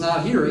origin is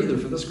not here either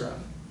for this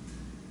graph.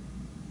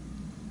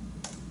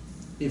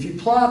 If you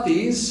plot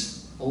these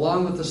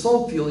along with the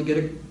slope field, you get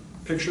a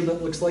picture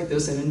that looks like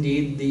this, and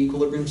indeed the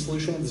equilibrium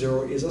solution at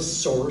 0 is a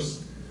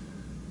source.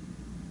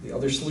 The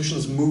other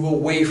solutions move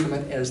away from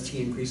it as t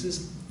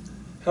increases.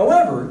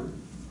 However,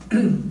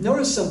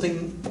 notice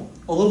something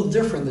a little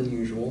different than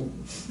usual,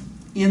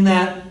 in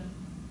that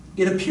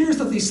it appears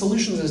that these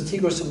solutions as t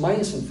goes to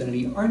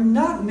 -infinity are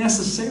not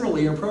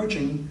necessarily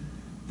approaching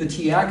the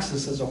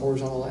t-axis as a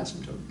horizontal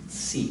asymptote, it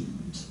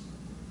seems.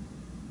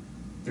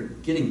 They're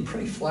getting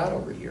pretty flat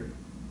over here.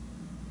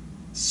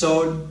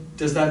 So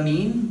does that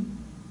mean,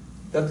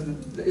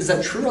 is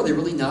that true? Are they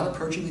really not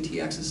approaching the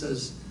t-axis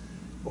as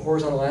a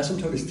horizontal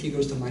asymptote as t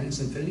goes to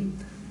 -infinity?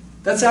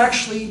 That's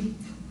actually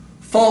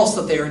false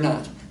that they are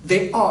not.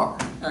 They are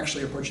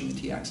actually approaching the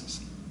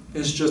t-axis.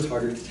 It's just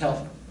harder to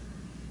tell.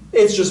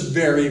 It's just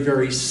very,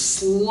 very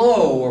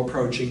slow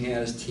approaching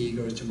as t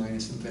goes to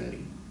minus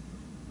infinity.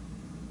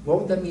 What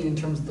would that mean in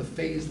terms of the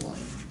phase line?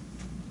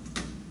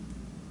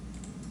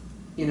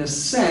 In a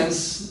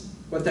sense,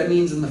 what that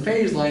means in the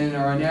phase line in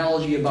our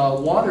analogy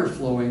about water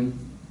flowing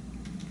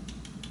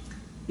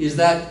is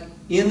that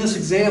in this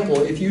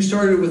example, if you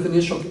started with an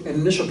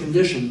initial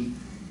condition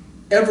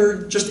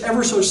just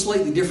ever so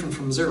slightly different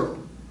from 0,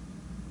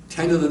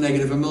 10 to the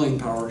negative a million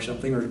power or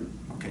something, or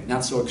okay,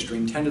 not so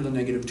extreme, 10 to the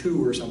negative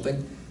 2 or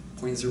something,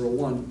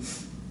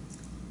 0.01.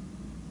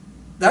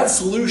 That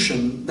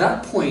solution,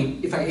 that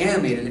point, if I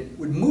animated it,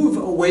 would move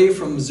away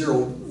from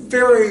 0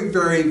 very,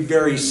 very,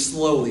 very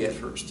slowly at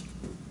first.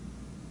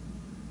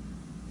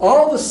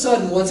 All of a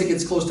sudden, once it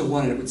gets close to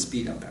 1, it would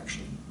speed up,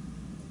 actually.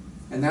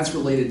 And that's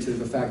related to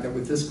the fact that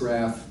with this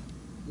graph,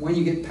 when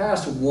you get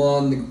past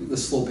 1, the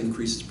slope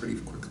increases pretty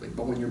quickly.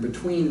 But when you're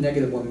between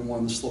negative 1 and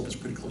 1, the slope is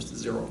pretty close to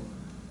 0.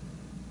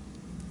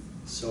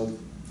 So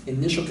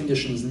initial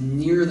conditions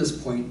near this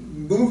point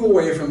move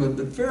away from it,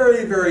 but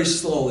very, very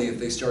slowly if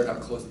they start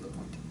out close to the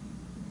point.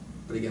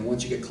 But again,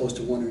 once you get close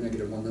to 1 or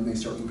negative 1, then they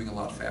start moving a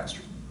lot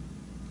faster.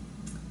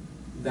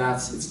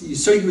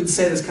 So you would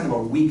say that's kind of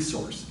a weak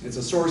source. It's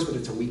a source, but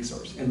it's a weak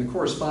source. And the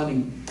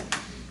corresponding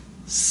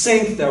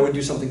sink that would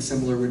do something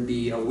similar would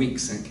be a weak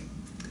sink.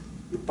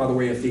 By the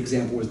way, if the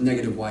example was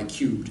negative y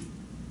cubed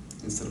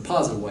instead of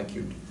positive y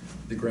cubed,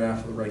 the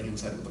graph on the right-hand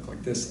side would look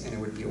like this, and it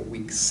would be a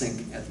weak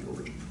sink at the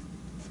origin.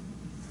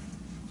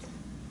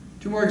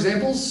 2 more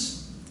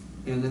examples,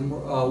 and then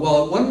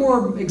one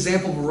more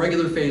example of a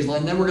regular phase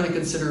line. Then we're going to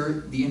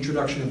consider the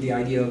introduction of the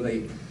idea of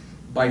a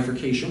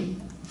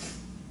bifurcation.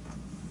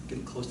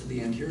 Getting close to the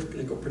end here. Going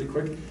to go pretty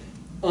quick.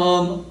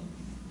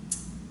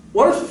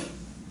 What if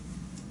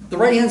the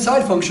right-hand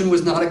side function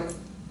was not a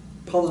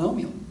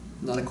polynomial,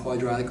 not a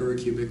quadratic or a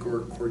cubic or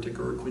a quartic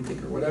or a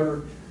quintic or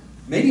whatever?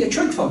 Maybe a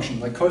trig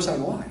function like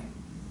cosine y.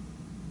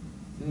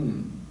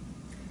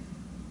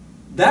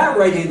 That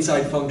right-hand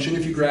side function,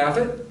 if you graph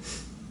it,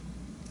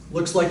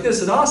 looks like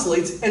this. It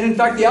oscillates, and in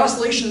fact, the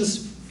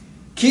oscillations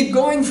keep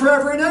going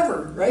forever and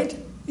ever, right?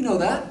 You know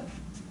that.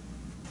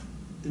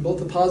 In both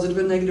the positive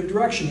and negative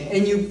direction.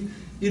 And you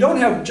don't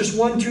have just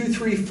 1, 2,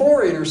 3,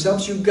 4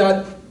 intercepts. You've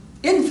got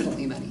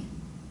infinitely many.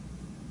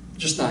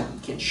 Just not, you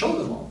can't show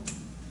them all.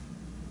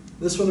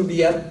 This one would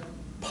be at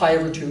pi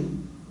over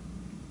 2,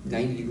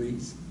 90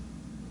 degrees.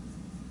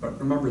 But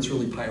remember, it's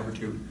really pi over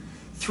 2.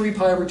 3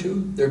 pi over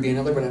 2, there'd be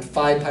another one at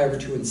 5 pi over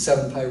 2, and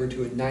 7 pi over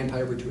 2, and 9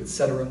 pi over 2,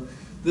 etc.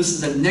 This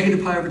is at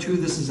negative pi over 2,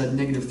 this is at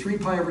negative 3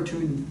 pi over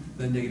 2,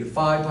 then negative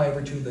 5 pi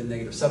over 2, then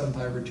negative 7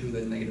 pi over 2,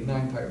 then negative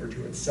 9 pi over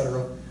 2,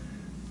 etc.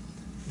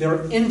 There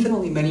are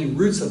infinitely many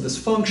roots of this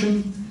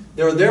function.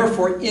 There are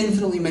therefore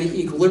infinitely many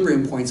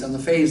equilibrium points on the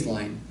phase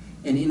line,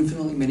 and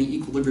infinitely many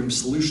equilibrium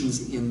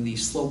solutions in the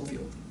slope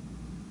field.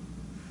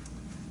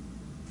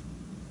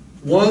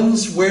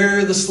 Ones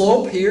where the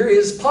slope here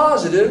is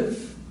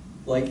positive,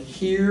 like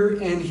here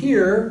and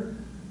here,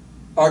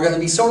 are going to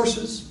be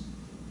sources.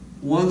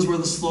 Ones where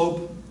the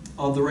slope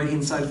of the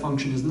right-hand side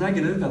function is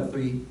negative, at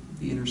the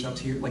intercepts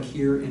here, like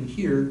here and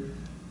here,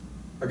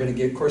 are going to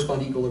get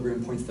corresponding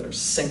equilibrium points that are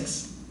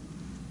sinks.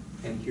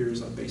 And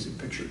here's a basic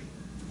picture.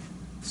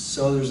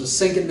 So there's a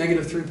sink at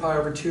negative 3 pi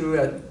over 2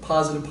 at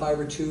positive pi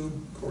over 2,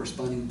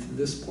 corresponding to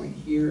this point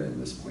here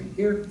and this point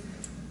here.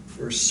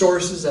 There are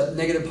sources at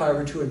negative pi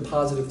over 2 and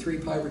positive 3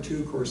 pi over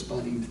 2,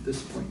 corresponding to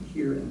this point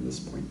here and this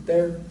point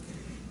there.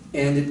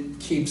 And it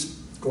keeps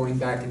going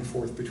back and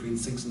forth between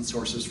sinks and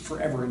sources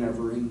forever and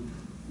ever,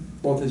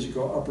 both as you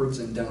go upwards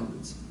and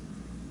downwards.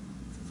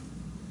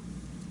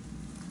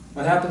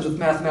 What happens with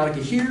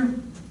Mathematica here?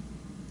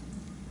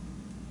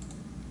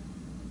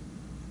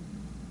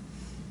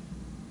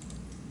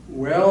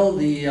 Well,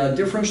 the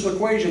differential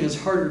equation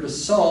is harder to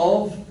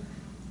solve.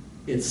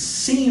 It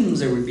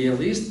seems it would be, at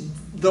least,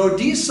 though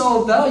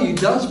NDSolveValue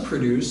does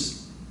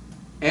produce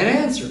an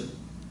answer.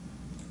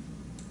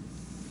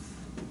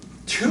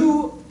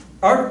 2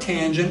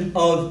 arctangent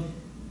of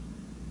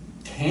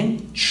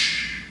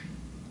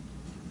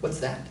what's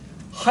that?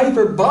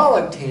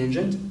 Hyperbolic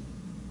tangent.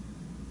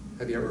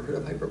 Have you ever heard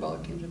of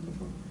hyperbolic tangent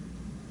before?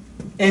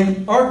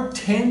 And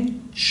arctangent.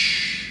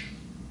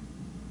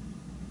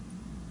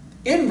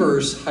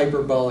 Inverse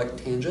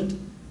hyperbolic tangent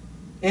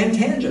and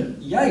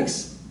tangent.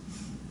 Yikes.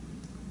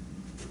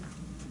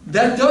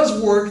 That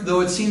does work,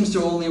 though it seems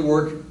to only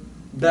work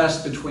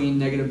best between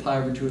negative pi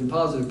over 2 and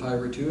positive pi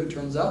over 2, it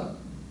turns out.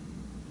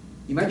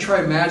 You might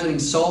try imagining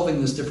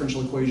solving this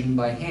differential equation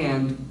by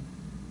hand,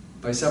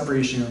 by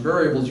separation of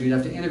variables. You'd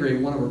have to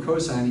integrate 1 over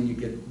cosine, and you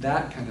get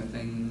that kind of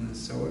thing.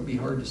 So it would be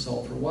hard to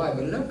solve for y,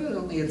 but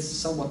evidently it's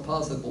somewhat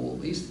possible,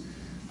 at least.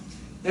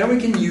 And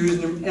we can use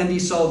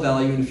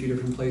NDSolveValue in a few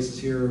different places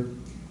here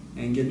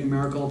and get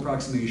numerical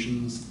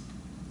approximations.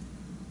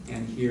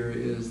 And here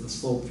is the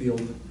slope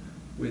field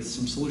with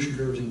some solution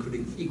curves,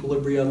 including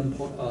equilibrium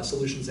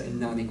solutions and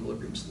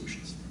non-equilibrium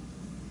solutions.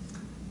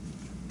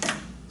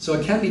 So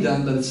it can be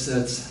done, but it's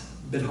a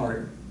bit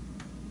harder.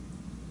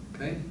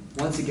 Okay?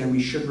 Once again,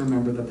 we should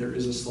remember that there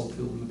is a slope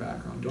field in the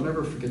background. Don't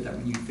ever forget that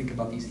when you think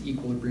about these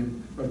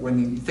equilibrium, or when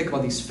you think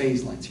about these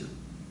phase lines here.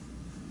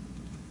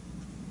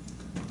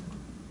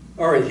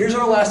 All right, here's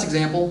our last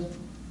example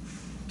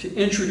to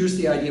introduce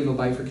the idea of a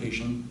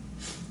bifurcation.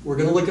 We're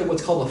going to look at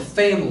what's called a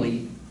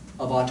family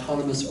of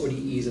autonomous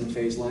ODEs and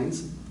phase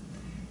lines.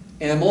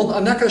 And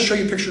I'm not going to show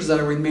you pictures that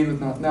are made with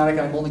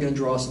Mathematica. I'm only going to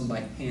draw some by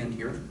hand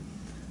here.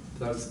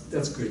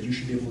 That's good. You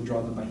should be able to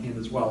draw them by hand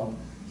as well.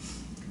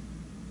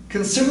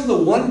 Consider the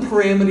one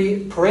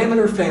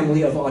parameter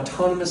family of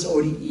autonomous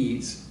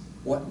ODEs.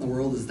 What in the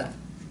world is that?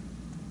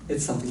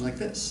 It's something like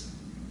this.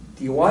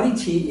 dy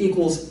dt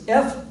equals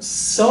f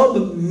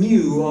sub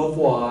mu of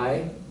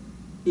y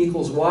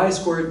equals y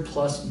squared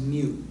plus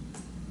mu.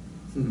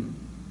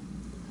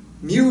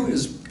 Mu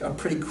is a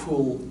pretty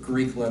cool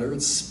Greek letter.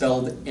 It's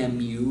spelled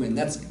mu, and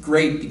that's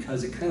great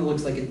because it kind of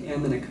looks like an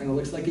M and it kind of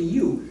looks like a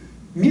U.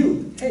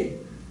 Mu, hey,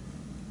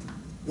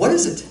 what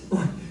is it?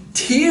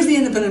 T is the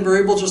independent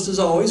variable just as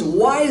always.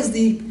 Y is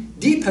the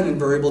dependent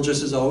variable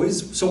just as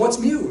always. So what's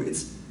mu?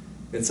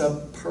 It's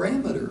a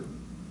parameter.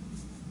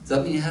 Does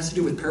that mean it has to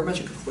do with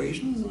parametric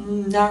equations?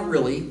 Not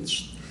really.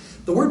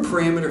 The word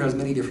parameter has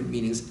many different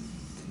meanings.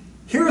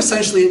 Here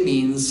essentially it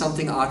means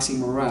something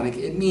oxymoronic.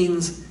 It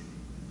means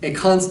a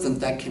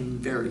constant that can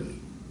vary.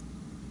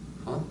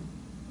 Huh?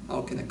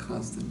 How can a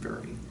constant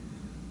vary?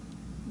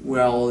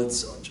 Well,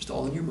 it's just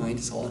all in your mind.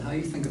 It's all in how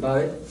you think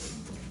about it.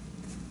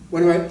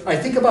 When I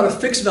think about a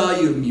fixed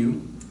value of mu,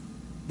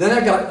 then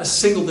I've got a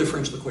single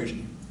differential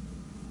equation.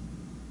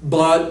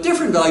 But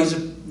different values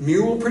of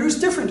mu will produce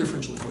different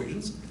differential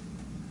equations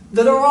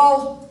that are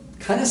all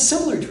kind of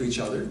similar to each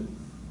other.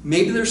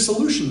 Maybe their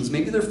solutions,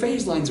 maybe their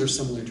phase lines are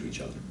similar to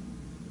each other.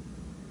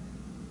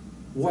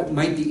 What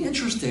might be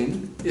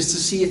interesting is to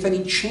see if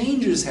any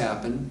changes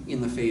happen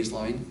in the phase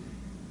line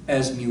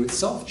as mu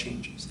itself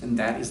changes, and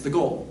that is the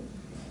goal.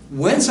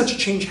 When such a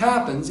change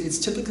happens, it's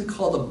typically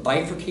called a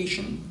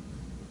bifurcation.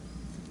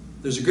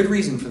 There's a good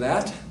reason for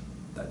that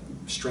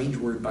strange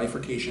word,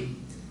 bifurcation.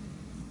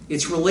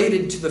 It's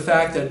related to the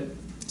fact that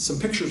some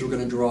pictures we're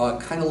going to draw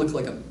kind of look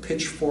like a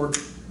pitchfork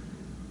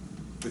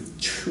with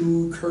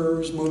two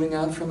curves moving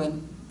out from it.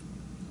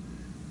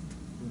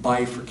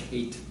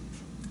 Bifurcate.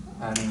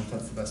 I don't know if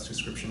that's the best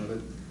description of it.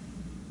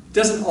 It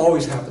doesn't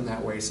always happen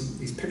that way. So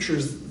these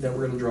pictures that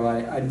we're going to draw,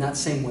 I'm not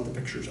saying what the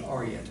pictures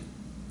are yet.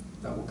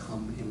 That will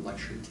come in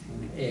lecture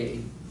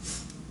 10A.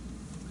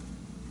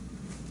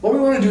 What we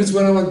want to do is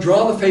we want to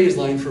draw the phase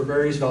line for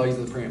various values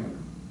of the parameter.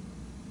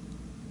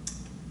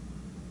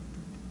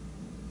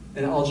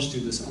 And I'll just do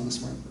this on the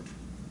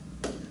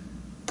smartboard.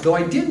 Though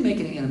I did make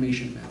an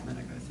animation in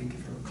Mathematica, I think,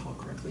 if I recall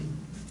correctly.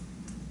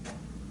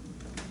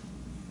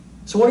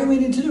 So what do we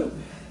need to do?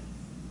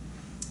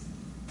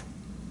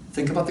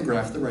 Think about the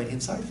graph of the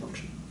right-hand side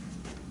function.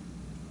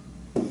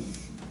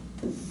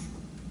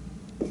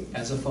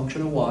 As a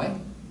function of y,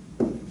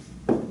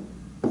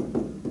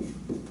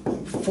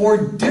 for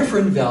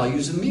different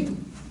values of mu.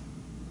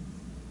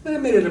 And I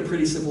made it a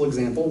pretty simple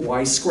example.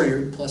 Y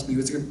squared plus mu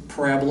is a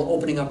parabola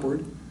opening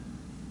upward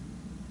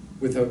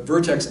with a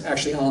vertex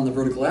actually on the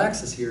vertical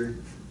axis here.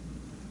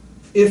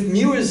 If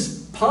mu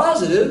is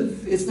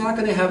positive, it's not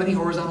going to have any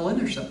horizontal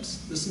intercepts.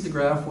 This is the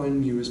graph when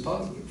mu is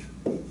positive.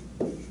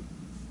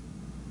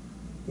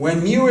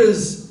 When mu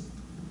is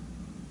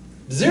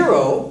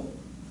 0,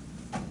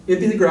 it'd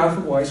be the graph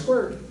of y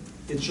squared.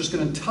 It's just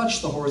going to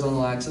touch the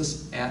horizontal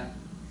axis at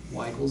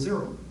y equals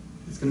 0.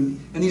 It's going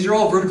to, and these are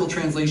all vertical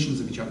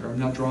translations of each other. I'm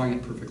not drawing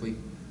it perfectly,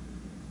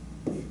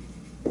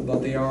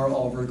 but they are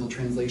all vertical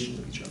translations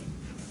of each other.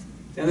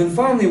 And then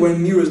finally,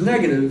 when mu is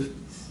negative,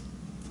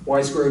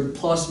 y squared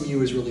plus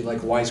mu is really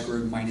like y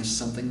squared minus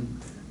something,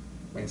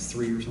 minus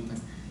 3 or something.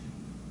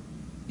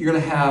 You're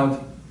going to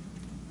have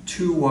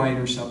two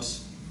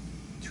y-intercepts,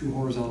 two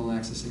horizontal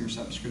axis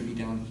intercepts are going to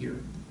be down here.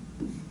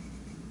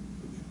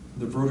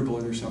 The vertical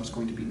intercept is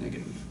going to be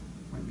negative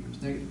when mu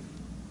is negative.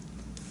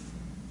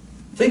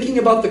 Thinking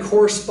about the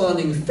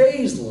corresponding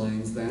phase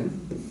lines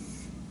then,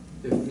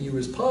 if mu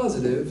is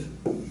positive,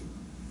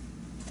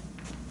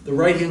 the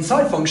right-hand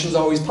side function is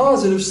always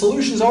positive.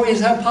 Solutions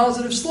always have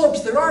positive slopes.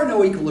 There are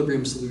no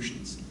equilibrium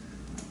solutions.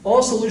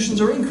 All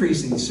solutions are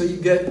increasing, so you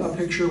get a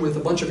picture with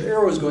a bunch of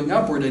arrows going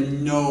upward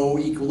and no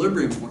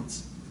equilibrium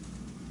points.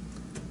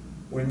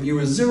 When mu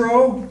is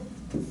 0,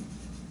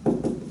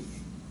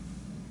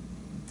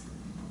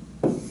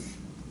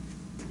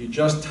 you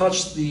just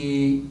touch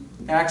the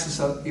axis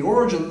of the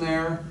origin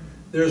there.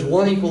 There's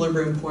one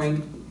equilibrium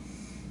point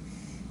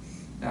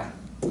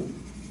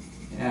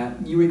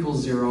at u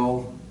equals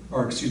 0,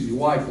 or excuse me,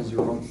 y equals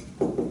 0.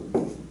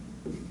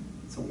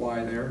 It's a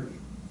y there.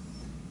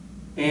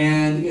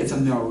 And it's a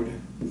node.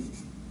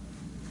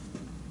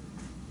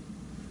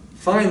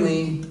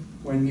 Finally,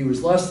 when mu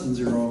is less than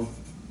 0,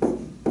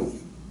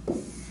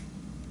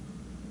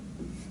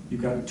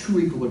 you've got two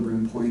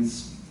equilibrium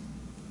points.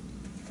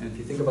 And if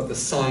you think about the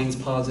signs,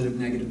 positive,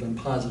 negative, then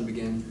positive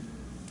again,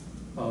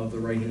 of the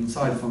right-hand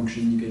side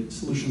function, you get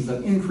solutions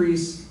that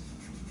increase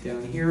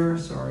down here,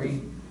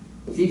 sorry,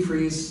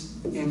 decrease,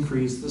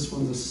 increase. This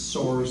one's a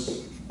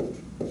source.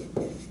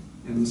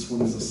 And this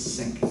one is a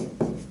sink.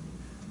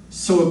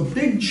 So a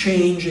big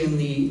change in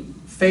the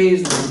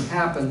phase length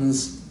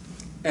happens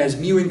as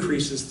mu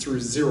increases through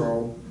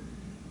 0.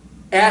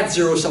 At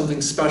 0,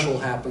 something special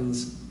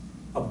happens.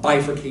 A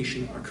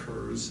bifurcation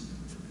occurs.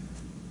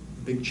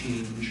 Big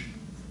change.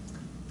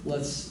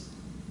 Let's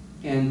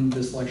end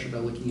this lecture by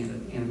looking at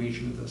an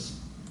animation of this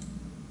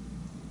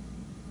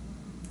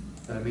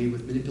that I made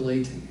with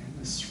manipulate and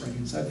this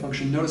right-hand side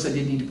function. Notice I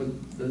did need to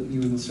put the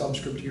mu in the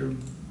subscript here.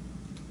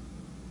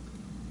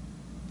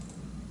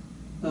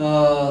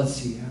 Let's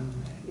see.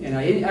 And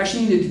I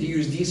actually needed to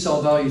use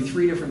NDSolveValue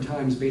 3 different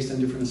times based on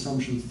different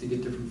assumptions to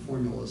get different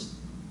formulas.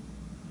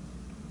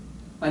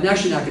 I'm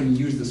actually not going to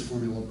use this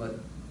formula, but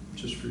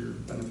just for your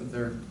benefit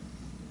there.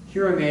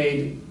 Here I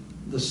made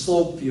the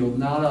slope field,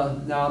 not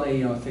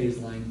a phase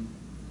line,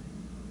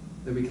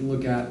 that we can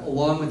look at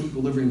along with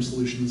equilibrium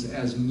solutions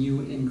as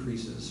mu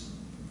increases.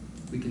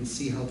 We can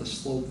see how the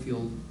slope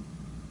field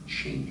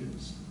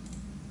changes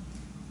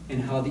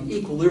and how the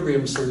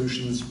equilibrium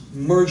solutions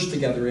merge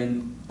together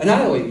and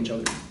annihilate each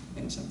other,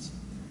 in a sense.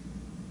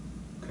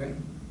 Okay?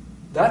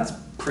 That's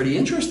pretty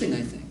interesting,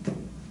 I think.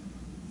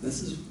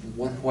 This is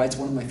why it's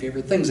one of my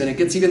favorite things, and it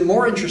gets even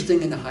more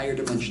interesting in the higher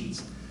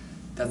dimensions.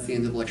 That's the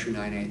end of lecture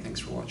 9A. Thanks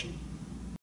for watching.